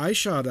got her eye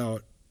shot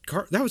out?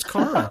 That was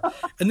Carl.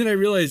 And then I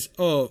realized,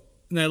 and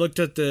I looked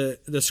at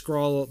the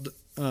scrawl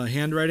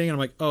handwriting, and I'm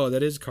like, oh,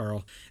 that is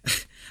Carl.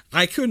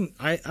 I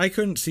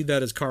couldn't see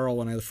that as Carl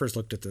when I first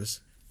looked at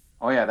this.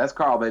 Oh yeah, that's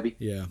Carl, baby.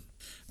 Yeah.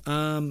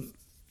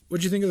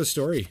 What'd you think of the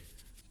story?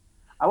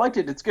 I liked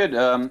it. It's good.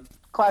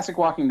 Classic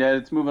Walking Dead.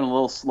 It's moving a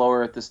little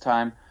slower at this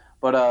time,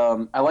 but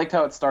I liked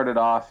how it started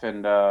off,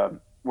 and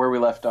where we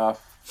left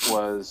off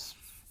was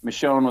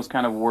Michonne was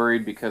kind of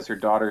worried because her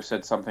daughter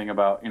said something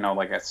about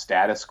like a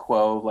status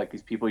quo, like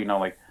these people,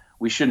 like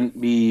we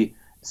shouldn't be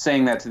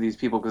saying that to these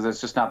people because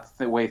that's just not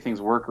the way things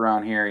work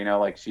around here.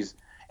 Like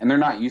they're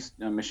not used.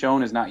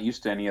 Michonne is not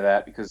used to any of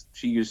that because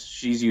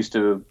she's used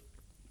to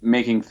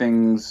making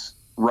things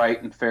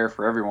right and fair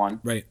for everyone.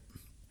 Right.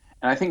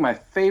 And I think my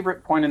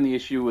favorite point in the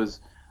issue was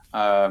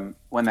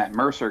when that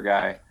Mercer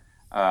guy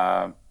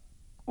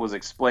was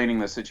explaining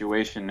the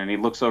situation, and he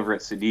looks over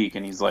at Siddiq,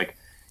 and he's like,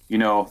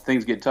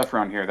 things get tough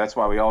around here. That's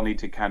why we all need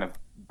to kind of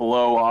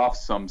blow off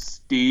some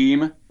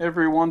steam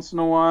every once in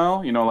a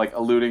while. Like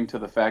alluding to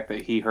the fact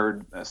that he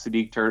heard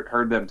Siddiq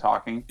heard them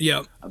talking.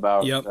 Yep.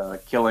 About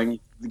killing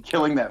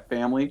that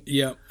family.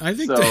 Yeah, I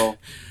think so.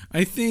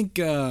 I think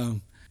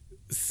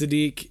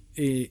Siddiq,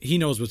 he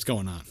knows what's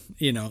going on,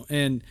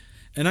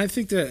 and I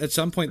think that at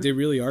some point they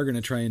really are going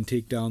to try and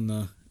take down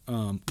the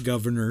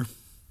governor,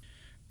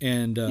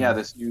 and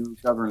this new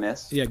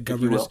governess. Yeah,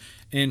 governess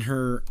and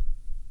her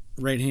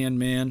right-hand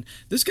man.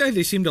 This guy,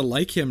 they seem to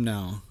like him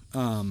now.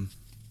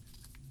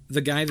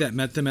 The guy that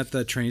met them at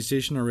the train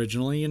station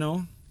originally, Do you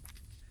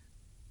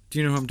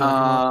know who I'm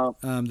talking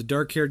about? The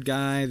dark-haired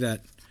guy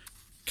that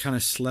kind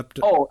of slept.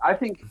 Oh, I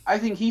think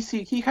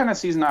he kind of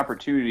sees an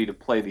opportunity to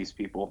play these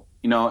people.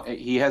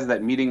 He has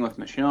that meeting with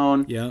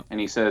Michonne, and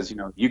he says,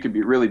 you could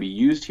really be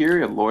used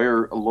here. A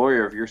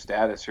lawyer of your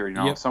status,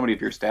 or somebody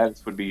of your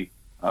status would be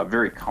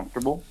very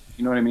comfortable,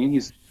 You know what I mean?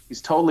 He's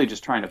totally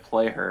just trying to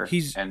play her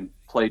He's and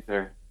play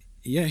her.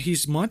 Yeah,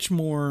 he's much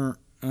more.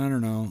 I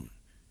don't know.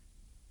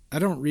 I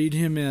don't read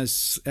him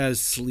as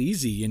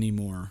sleazy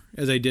anymore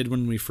as I did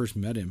when we first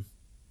met him.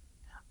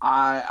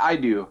 I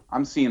do.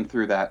 I'm seeing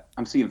through that.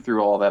 I'm seeing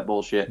through all that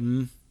bullshit.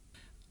 Mm.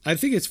 I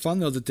think it's fun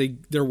though that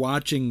they're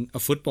watching a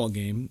football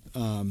game,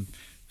 and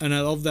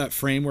I love that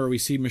frame where we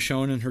see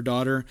Michonne and her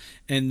daughter,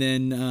 and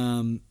then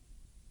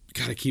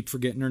God, I keep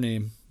forgetting her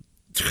name.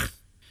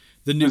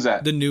 Who's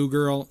that? The new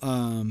girl,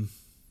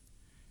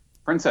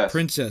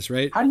 Princess,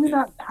 right? How do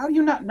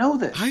you not know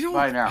this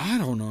by now? I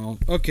don't know.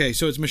 Okay,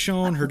 so it's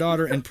Michonne, her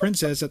daughter, and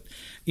Princess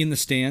in the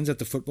stands at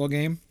the football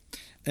game,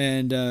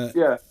 and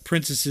Yeah.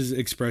 Princess's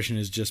expression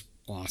is just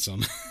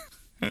awesome.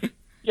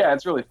 Yeah,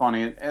 it's really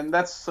funny, and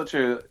that's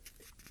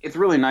it's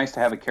really nice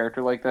to have a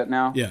character like that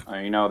now. Yeah.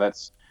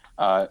 That's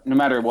no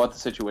matter what the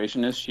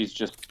situation is, she's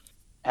just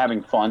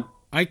having fun.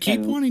 I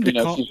keep wanting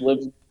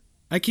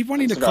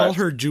to call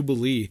her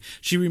Jubilee.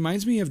 She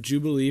reminds me of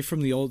Jubilee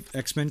from the old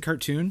X-Men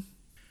cartoon.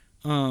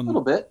 A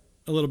little bit.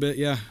 A little bit,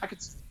 yeah. I could.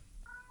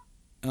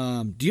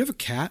 Do you have a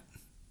cat?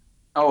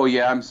 Oh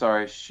yeah, I'm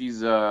sorry.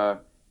 She's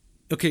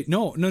Okay,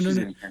 no. She's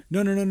in here.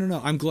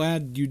 No. I'm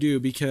glad you do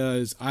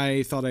because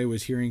I thought I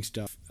was hearing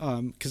stuff.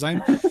 Because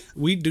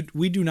we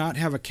do not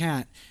have a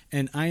cat,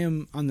 and I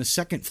am on the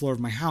second floor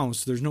of my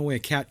house. There's no way a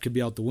cat could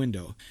be out the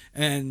window,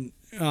 and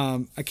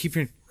I keep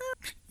hearing,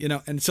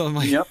 and so I'm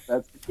like, yep,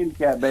 that's the kitty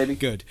cat, baby.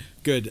 Good.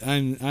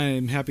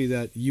 I'm happy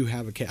that you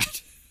have a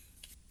cat.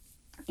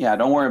 Yeah,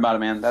 don't worry about it,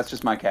 man. That's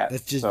just my cat.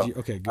 That's just so,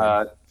 okay.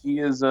 Good. He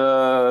is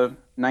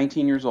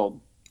 19 years old.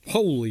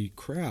 Holy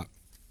crap!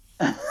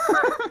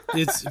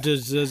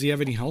 Does he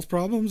have any health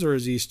problems, or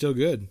is he still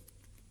good?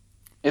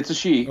 It's a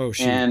she. Oh,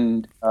 she.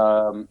 And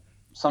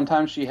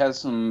sometimes she has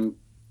some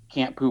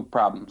can't poop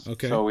problems.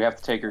 Okay. So we have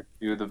to take her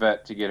to the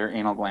vet to get her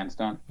anal glands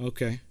done.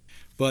 Okay,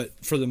 but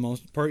for the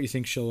most part, you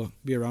think she'll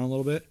be around a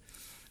little bit?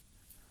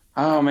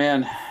 Oh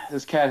man,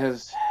 this cat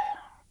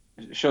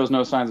shows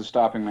no signs of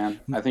stopping, man.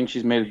 I think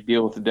she's made a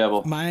deal with the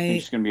devil. I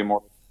think she's gonna be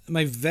immortal.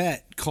 My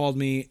vet sent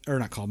me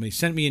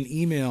an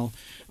email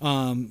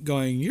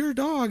going, your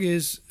dog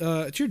it's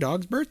your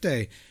dog's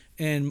birthday.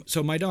 And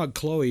so my dog,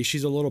 Chloe,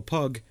 she's a little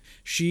pug.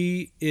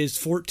 She is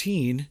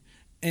 14,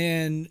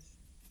 and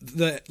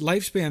the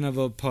lifespan of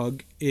a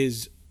pug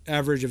is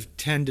average of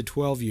 10 to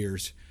 12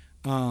 years.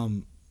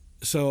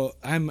 So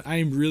I'm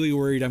really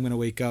worried I'm going to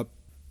wake up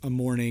a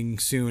morning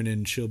soon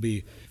and she'll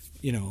be,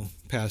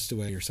 passed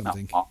away or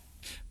something.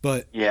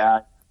 But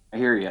yeah, I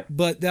hear you.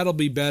 But that'll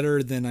be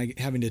better than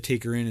having to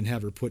take her in and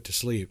have her put to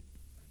sleep.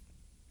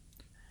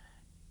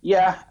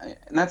 Yeah,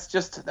 and that's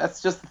just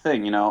the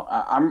thing,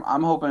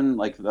 I'm hoping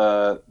like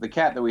the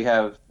cat that we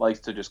have likes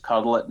to just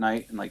cuddle at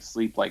night and like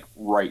sleep like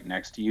right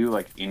next to you,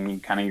 like in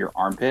kind of your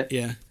armpit.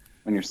 Yeah.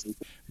 When you're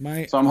sleeping.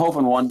 So I'm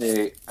hoping one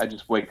day I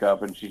just wake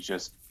up and she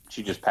just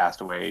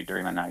passed away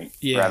during the night,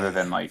 rather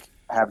than like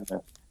having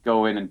to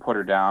go in and put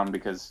her down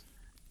because,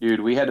 dude,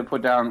 we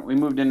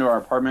moved into our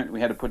apartment. We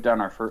had to put down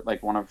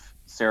one of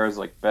Sarah's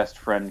like best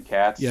friend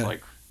cats. Yeah.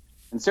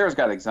 And Sarah's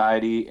got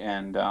anxiety,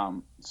 and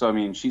so I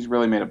mean, she's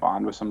really made a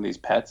bond with some of these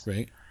pets.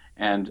 Right.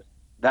 And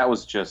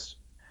that's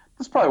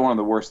probably one of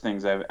the worst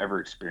things I've ever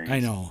experienced. I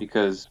know.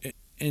 Because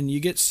and you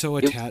get so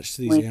attached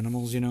to these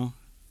animals,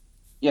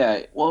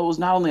 Yeah, well, it was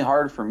not only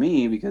hard for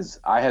me because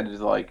I had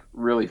to like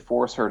really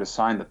force her to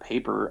sign the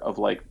paper of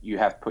like you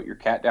have to put your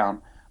cat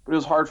down, but it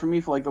was hard for me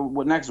for like the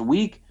next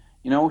week.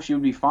 She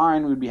would be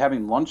fine. We'd be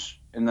having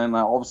lunch, and then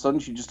all of a sudden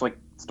she'd just like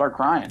start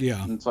crying.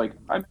 Yeah, and it's like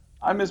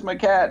I miss my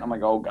cat. I'm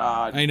like, oh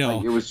God, I know.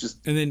 Like, it was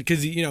just, and then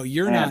because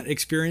you're not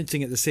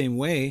experiencing it the same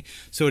way,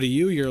 so to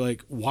you, you're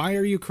like, why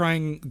are you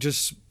crying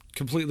just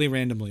completely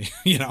randomly?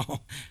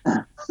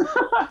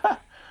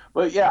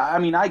 But yeah, I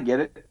mean, I get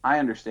it. I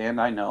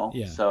understand. I know.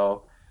 Yeah.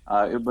 So.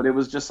 But it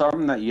was just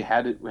something that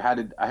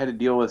I had to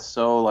deal with.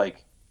 So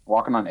like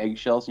walking on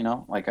eggshells,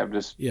 like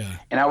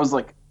and I was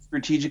like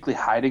strategically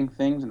hiding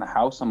things in the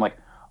house. I'm like,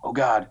 oh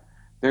God,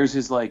 there's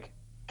his like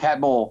cat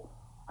bowl.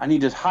 I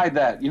need to hide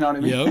that. You know what I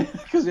mean?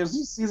 Because if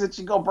she sees it,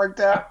 she'll go break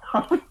down.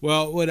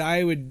 Well, what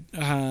I would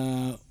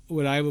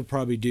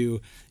probably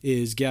do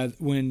is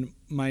when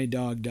my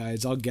dog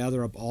dies, I'll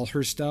gather up all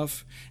her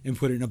stuff and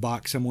put it in a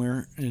box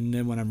somewhere. And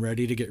then when I'm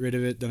ready to get rid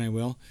of it, then I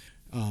will.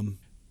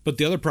 But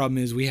the other problem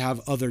is we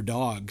have other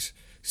dogs,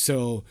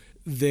 so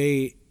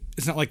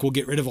it's not like we'll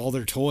get rid of all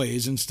their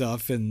toys and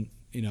stuff, and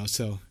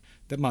so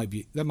that might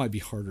be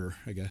harder,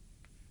 I guess.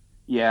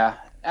 Yeah,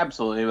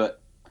 absolutely,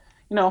 but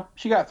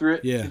she got through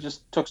it. Yeah, it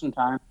just took some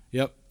time.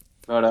 Yep.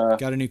 But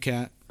got a new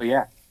cat. But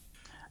yeah,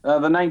 the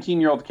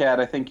 19-year-old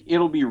cat, I think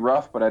it'll be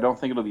rough, but I don't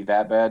think it'll be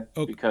that bad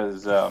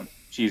because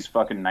she's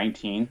fucking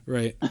 19.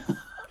 Right.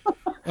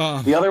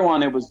 The other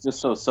one, it was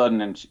just so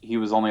sudden, and he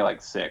was only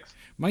like 6.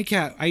 My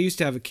cat, I used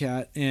to have a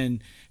cat,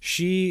 and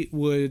she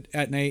would,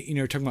 at night,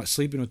 talking about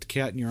sleeping with the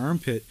cat in your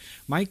armpit,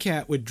 my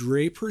cat would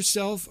drape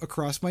herself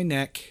across my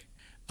neck,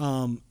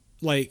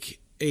 like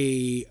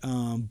a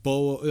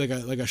bow,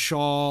 like a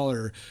shawl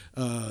or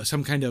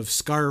some kind of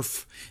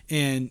scarf,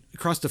 and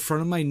across the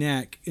front of my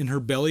neck, and her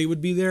belly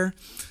would be there.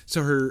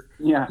 So her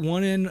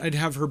one end, I'd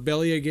have her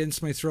belly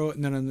against my throat,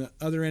 and then on the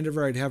other end of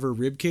her, I'd have her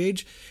rib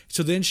cage.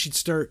 So then she'd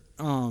start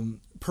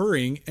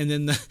purring, and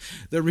then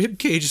the rib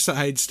cage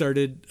side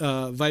started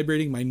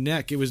vibrating my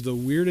neck. It was the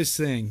weirdest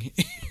thing.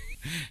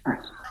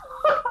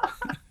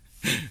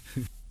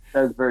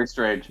 That's very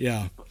strange.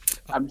 Yeah.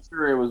 I'm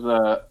sure it was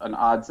an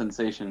odd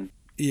sensation.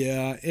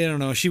 Yeah, I don't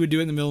know. She would do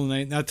it in the middle of the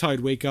night, and that's how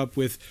I'd wake up,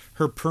 with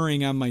her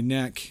purring on my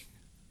neck.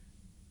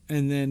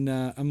 And then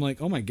I'm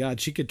like, oh my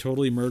God, she could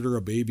totally murder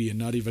a baby and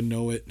not even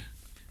know it.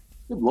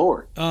 Good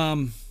Lord.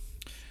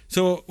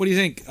 So what do you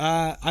think?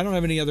 I don't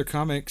have any other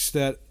comics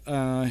that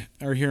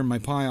are here in my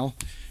pile.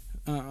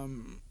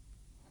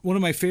 One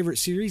of my favorite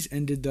series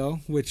ended,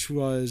 though, which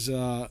was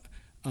the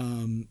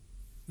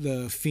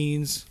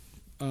Fiends,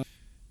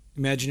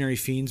 Imaginary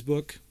Fiends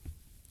book.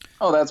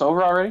 Oh, that's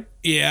over already?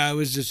 Yeah, it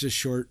was just a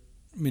short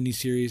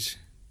miniseries.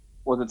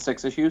 Was it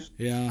 6 issues?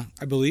 Yeah,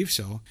 I believe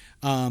so.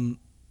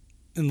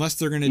 Unless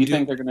they're going to do... You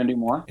think they're going to do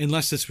more?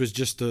 Unless this was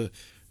just the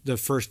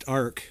first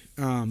arc.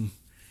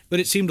 But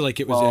it seemed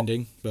like it was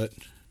ending. But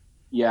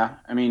yeah,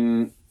 I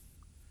mean,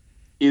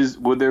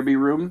 would there be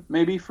room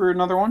maybe for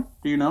another one?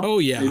 Do you know? Oh,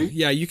 yeah. Maybe?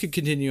 Yeah, you could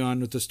continue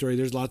on with the story.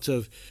 There's lots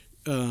of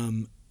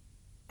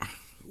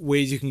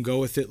ways you can go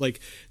with it. Like,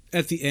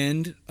 at the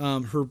end,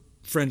 her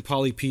friend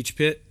Polly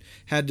Peachpit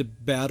had to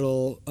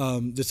battle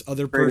this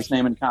other person. Greatest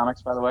name in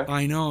comics, by the way.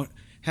 I know.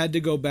 Had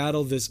to go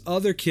battle this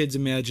other kid's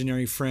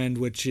imaginary friend,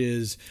 which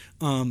is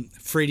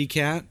Frady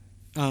Cat.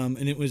 And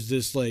it was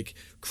this like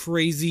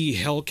crazy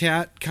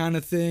Hellcat kind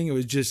of thing. It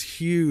was just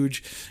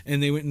huge.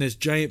 And they went in this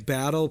giant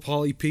battle,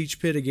 Polly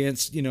Peachpit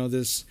against,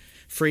 this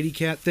Frady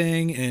Cat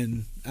thing.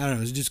 And I don't know,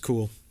 it was just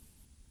cool.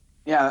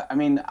 Yeah, I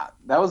mean,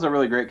 that was a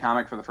really great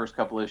comic for the first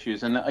couple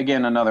issues. And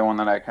again, another one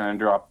that I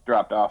kind of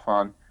dropped off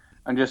on.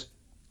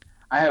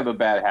 I have a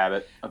bad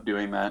habit of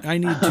doing that.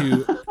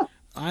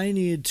 I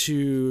need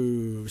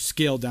to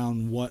scale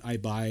down what I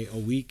buy a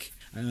week,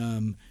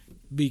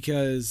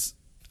 because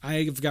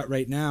I've got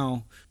right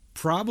now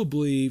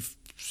probably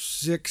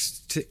 6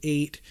 to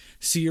 8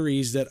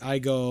 series that I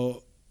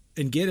go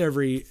and get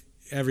every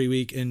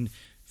week and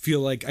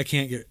feel like I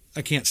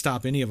can't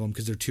stop any of them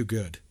because they're too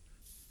good.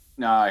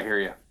 No, I hear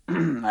you.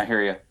 I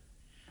hear you.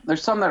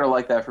 There's some that are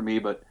like that for me,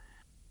 but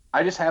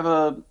I just have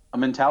a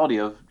mentality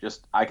of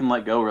just I can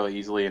let go really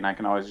easily, and I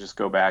can always just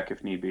go back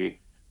if need be.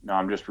 No,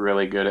 I'm just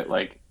really good at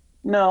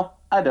no,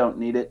 I don't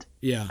need it.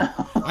 Yeah,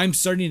 I'm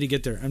starting to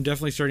get there. I'm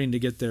definitely starting to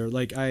get there.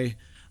 Like I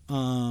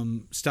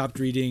stopped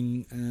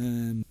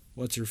reading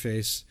what's her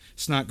face,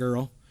 Snot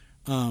Girl,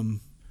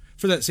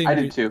 for that same. I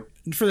did too.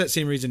 For that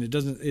same reason,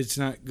 it's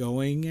not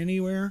going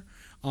anywhere,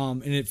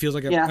 and it feels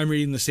like I'm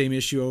reading the same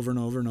issue over and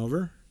over and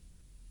over.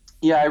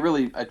 Yeah,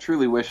 I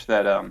truly wish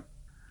that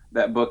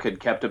that book had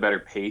kept a better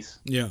pace.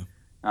 Yeah.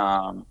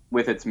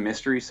 With its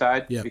mystery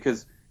side, yeah.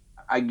 Because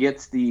I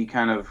get the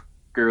kind of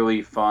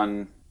girly,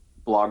 fun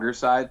blogger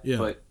side, yeah.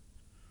 But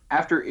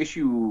after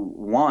issue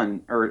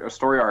 1 or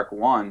story arc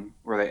 1,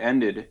 where they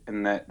ended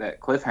in that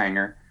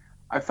cliffhanger,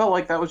 I felt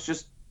like that was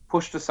just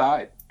pushed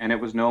aside, and it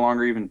was no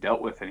longer even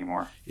dealt with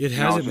anymore. It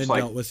hasn't been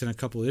dealt with in a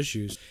couple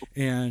issues,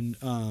 and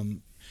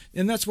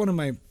that's one of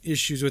my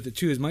issues with it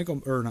too. Is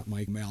not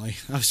Mike O'Malley?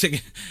 I was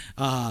thinking,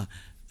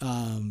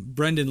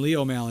 Brendan Lee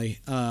O'Malley.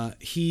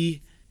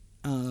 He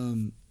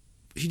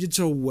did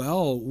so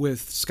well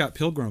with Scott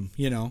Pilgrim,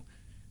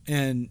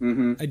 and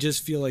mm-hmm. I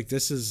just feel like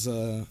this is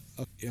a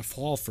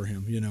fall for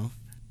him,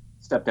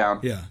 Step down.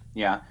 Yeah.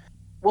 Yeah.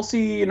 We'll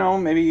see,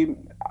 maybe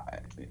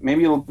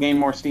it'll gain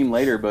more steam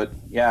later, but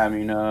yeah, I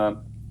mean,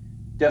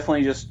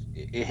 definitely just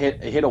it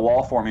hit a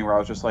wall for me where I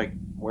was just like,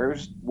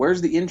 where's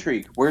the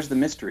intrigue? Where's the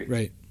mystery?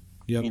 Right.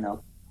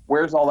 Yep.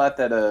 Where's all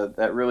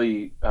that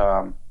really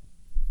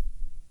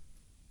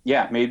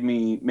made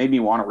me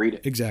want to read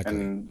it. Exactly.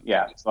 And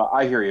yeah, so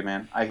I hear you,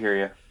 man. I hear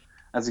you.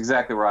 That's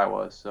exactly where I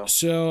was.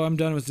 So I'm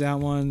done with that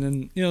one,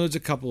 and there's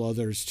a couple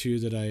others too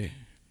that I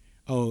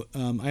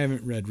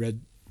haven't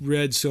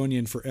read Sonia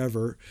in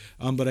forever,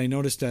 but I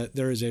noticed that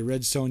there is a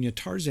Red Sonja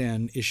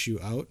Tarzan issue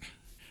out.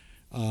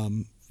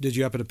 Did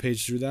you happen to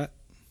page through that?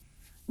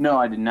 No,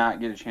 I did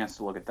not get a chance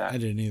to look at that. I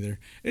didn't either.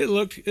 It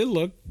looked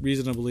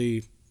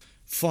reasonably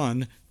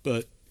fun,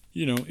 but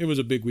it was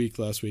a big week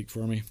last week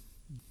for me.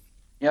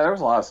 Yeah, there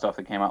was a lot of stuff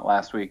that came out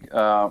last week.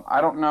 I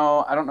don't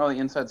know the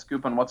inside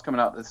scoop on what's coming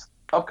out this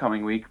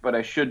upcoming week, but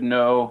I should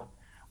know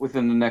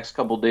within the next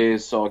couple of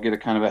days, so I'll get a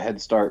kind of a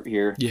head start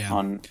here. Yeah,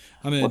 on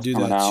I'm going to do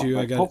that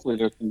too. Hopefully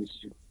there's going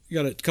to be.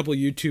 Got a couple of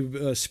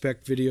YouTube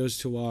spec videos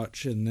to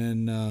watch, and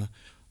then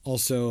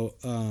also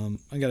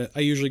I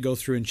usually go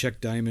through and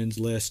check Diamond's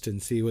list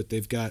and see what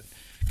they've got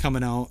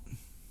coming out.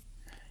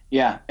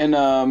 Yeah,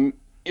 and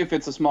if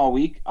it's a small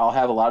week, I'll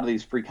have a lot of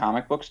these free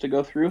comic books to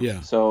go through.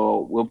 Yeah.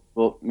 So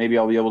maybe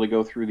I'll be able to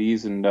go through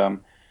these, and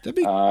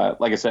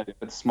like I said, if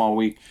it's a small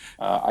week,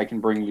 I can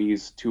bring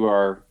these to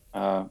our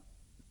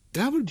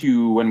That would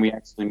to when we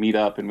actually meet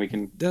up and we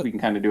can that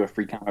kind of do a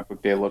free comic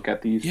book day look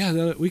at these.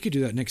 yeah, we could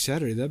do that next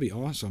Saturday. That'd be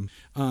awesome.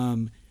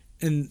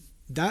 And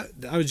that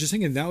I was just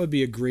thinking that would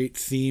be a great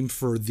theme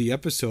for the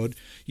episode.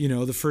 You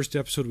know, the first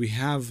episode we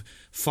have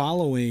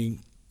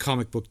following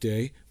Comic Book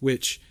Day,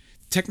 which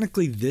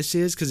technically this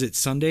is because it's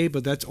Sunday,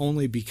 but that's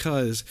only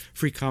because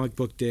Free Comic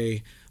Book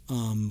Day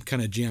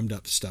kind of jammed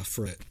up stuff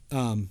for it.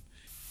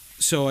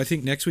 So I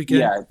think next weekend.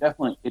 Yeah,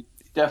 it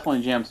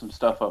definitely jammed some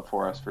stuff up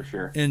for us for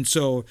sure. And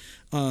so,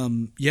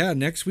 yeah,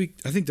 next week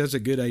I think that's a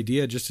good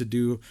idea just to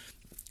do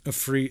a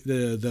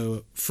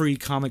the free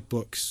comic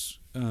books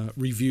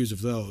reviews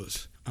of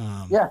those.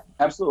 Yeah,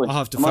 absolutely. I'll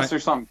have to Unless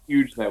there's something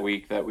huge that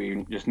week that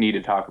we just need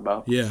to talk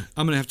about. Yeah,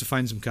 I'm gonna have to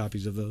find some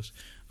copies of those.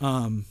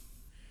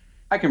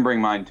 I can bring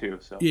mine too.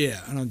 So yeah,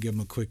 and I'll give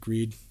them a quick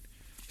read.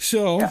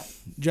 So, yeah.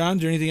 John,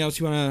 is there anything else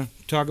you want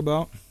to talk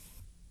about?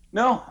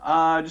 No,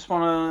 I just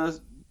want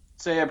to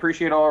say I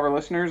appreciate all of our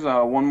listeners.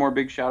 One more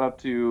big shout out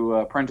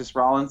to Prentice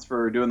Rollins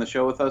for doing the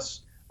show with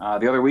us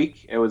the other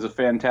week. It was a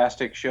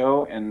fantastic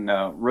show and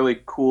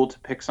really cool to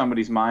pick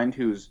somebody's mind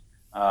who's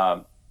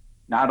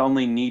not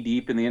only knee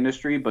deep in the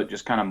industry but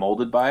just kind of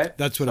molded by it.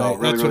 That's what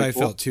really I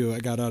cool. felt too. I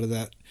got out of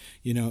that.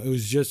 You know, it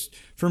was just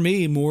for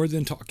me more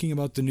than talking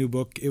about the new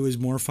book. It was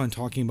more fun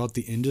talking about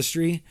the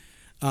industry.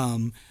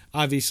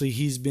 Obviously,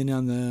 he's been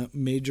on the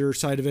major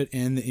side of it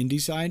and the indie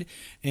side,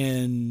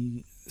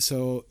 and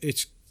so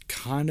it's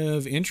kind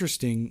of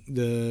interesting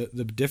the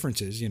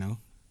differences. You know.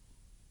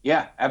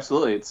 Yeah,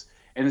 absolutely.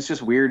 It's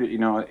just weird. You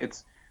know,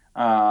 it's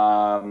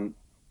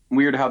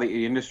weird how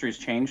the industry's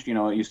changed. You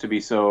know, it used to be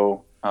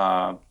so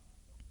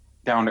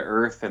down to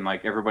earth and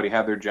like everybody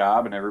had their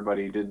job and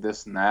everybody did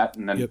this and that,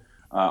 and then Yep.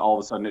 all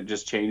of a sudden it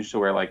just changed to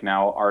where like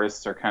now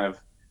artists are kind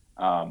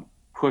of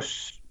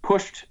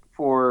pushed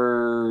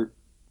for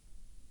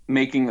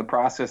making the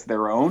process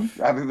their own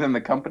rather than the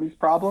company's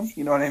problem.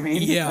 You know what I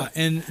mean? Yeah,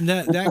 and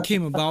that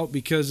came about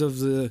because of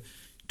the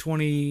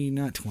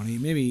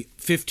maybe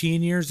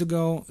 15 years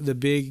ago, the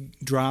big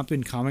drop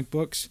in comic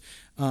books.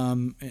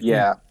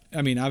 Yeah.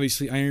 I mean,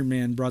 obviously Iron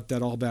Man brought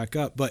that all back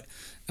up, but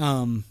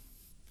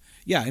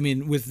yeah, I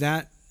mean, with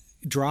that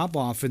drop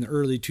off in the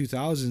early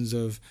 2000s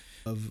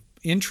of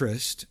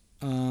interest,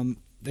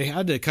 they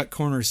had to cut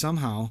corners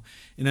somehow,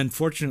 and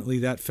unfortunately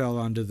that fell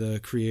onto the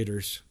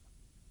creators.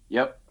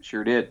 Yep,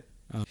 sure did.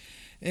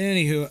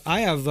 Anywho,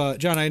 I have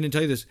John, I didn't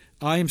tell you this.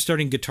 I am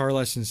starting guitar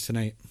lessons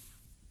tonight.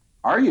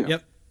 Are you?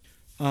 Yep.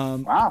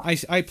 Wow.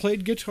 I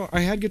played guitar.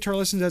 I had guitar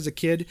lessons as a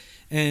kid,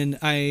 and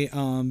I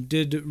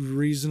did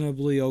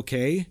reasonably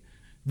okay,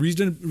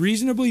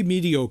 reasonably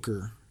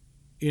mediocre,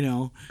 you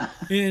know,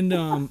 and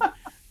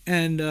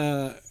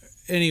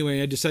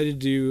anyway, I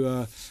decided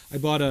to. I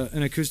bought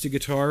an acoustic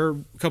guitar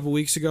a couple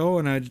weeks ago,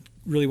 and I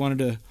really wanted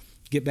to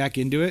get back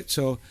into it.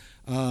 So,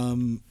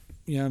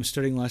 yeah, I'm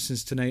starting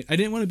lessons tonight. I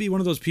didn't want to be one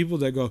of those people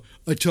that go,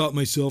 "I taught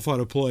myself how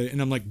to play,"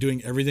 and I'm like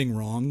doing everything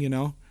wrong, you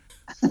know.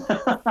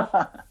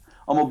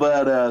 I'm a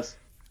badass.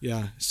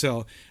 Yeah.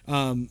 So,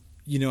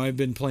 you know, I've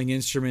been playing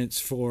instruments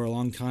for a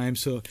long time,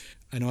 so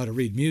I know how to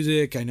read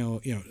music. I know,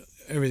 you know,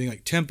 everything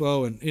like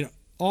tempo and, you know,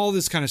 all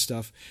this kind of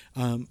stuff.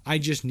 I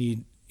just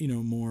need, you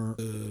know, more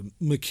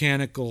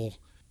mechanical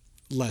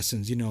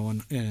lessons, you know,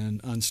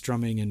 on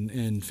strumming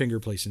and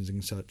finger placings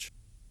and such.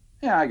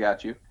 Yeah, I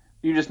got you.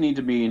 You just need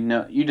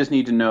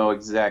to know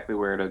exactly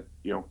where to,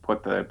 you know,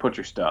 put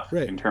your stuff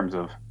Right. in terms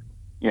of,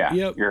 yeah,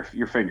 Yep.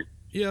 your finger.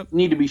 Yep. You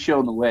need to be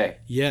shown the way.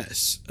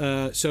 Yes.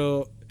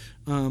 So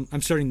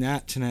I'm starting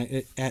that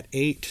tonight at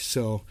 8.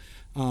 So,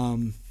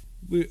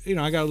 you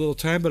know, I got a little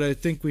time, but I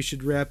think we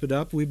should wrap it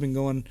up. We've been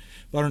going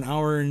about an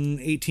hour and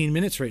 18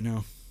 minutes right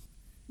now.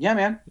 Yeah,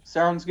 man,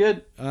 sounds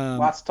good.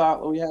 Lots to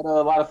talk. We had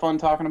a lot of fun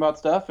talking about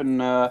stuff,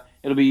 and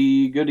it'll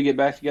be good to get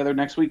back together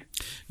next week.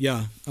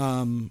 Yeah.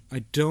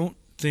 I don't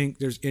think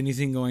there's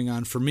anything going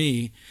on for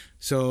me,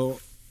 so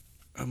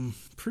I'm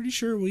pretty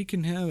sure we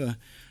can have a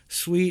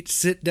sweet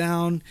sit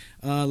down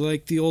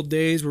like the old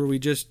days where we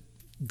just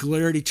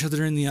glare at each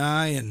other in the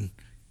eye and,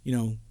 you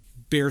know,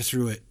 bear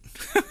through it.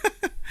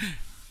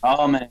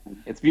 Oh man,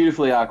 it's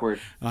beautifully awkward,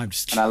 I'm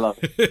just and I love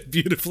it.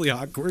 beautifully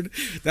awkward.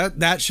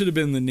 That should have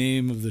been the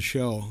name of the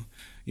show,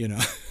 you know.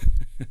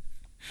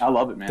 I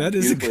love it, man. That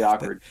is Beautifully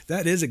awkward.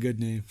 That is a good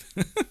name.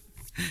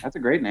 That's a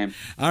great name.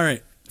 All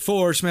right.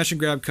 For Smash and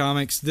Grab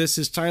Comics, this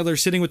is Tyler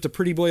sitting with the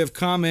pretty boy of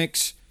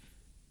comics,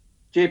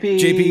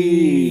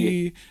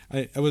 JP.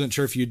 I wasn't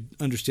sure if you'd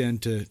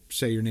understand to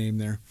say your name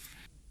there.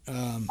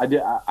 I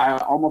did. I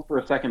almost for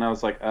a second I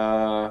was like,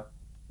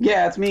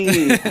 yeah, it's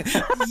me.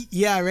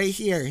 Yeah, right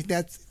here.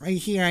 That's right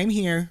here. I'm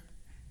here.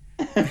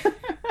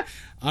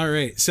 All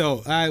right.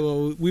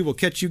 So we will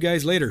catch you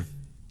guys later.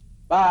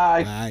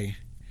 Bye. Bye.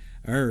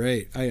 All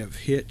right. I have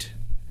hit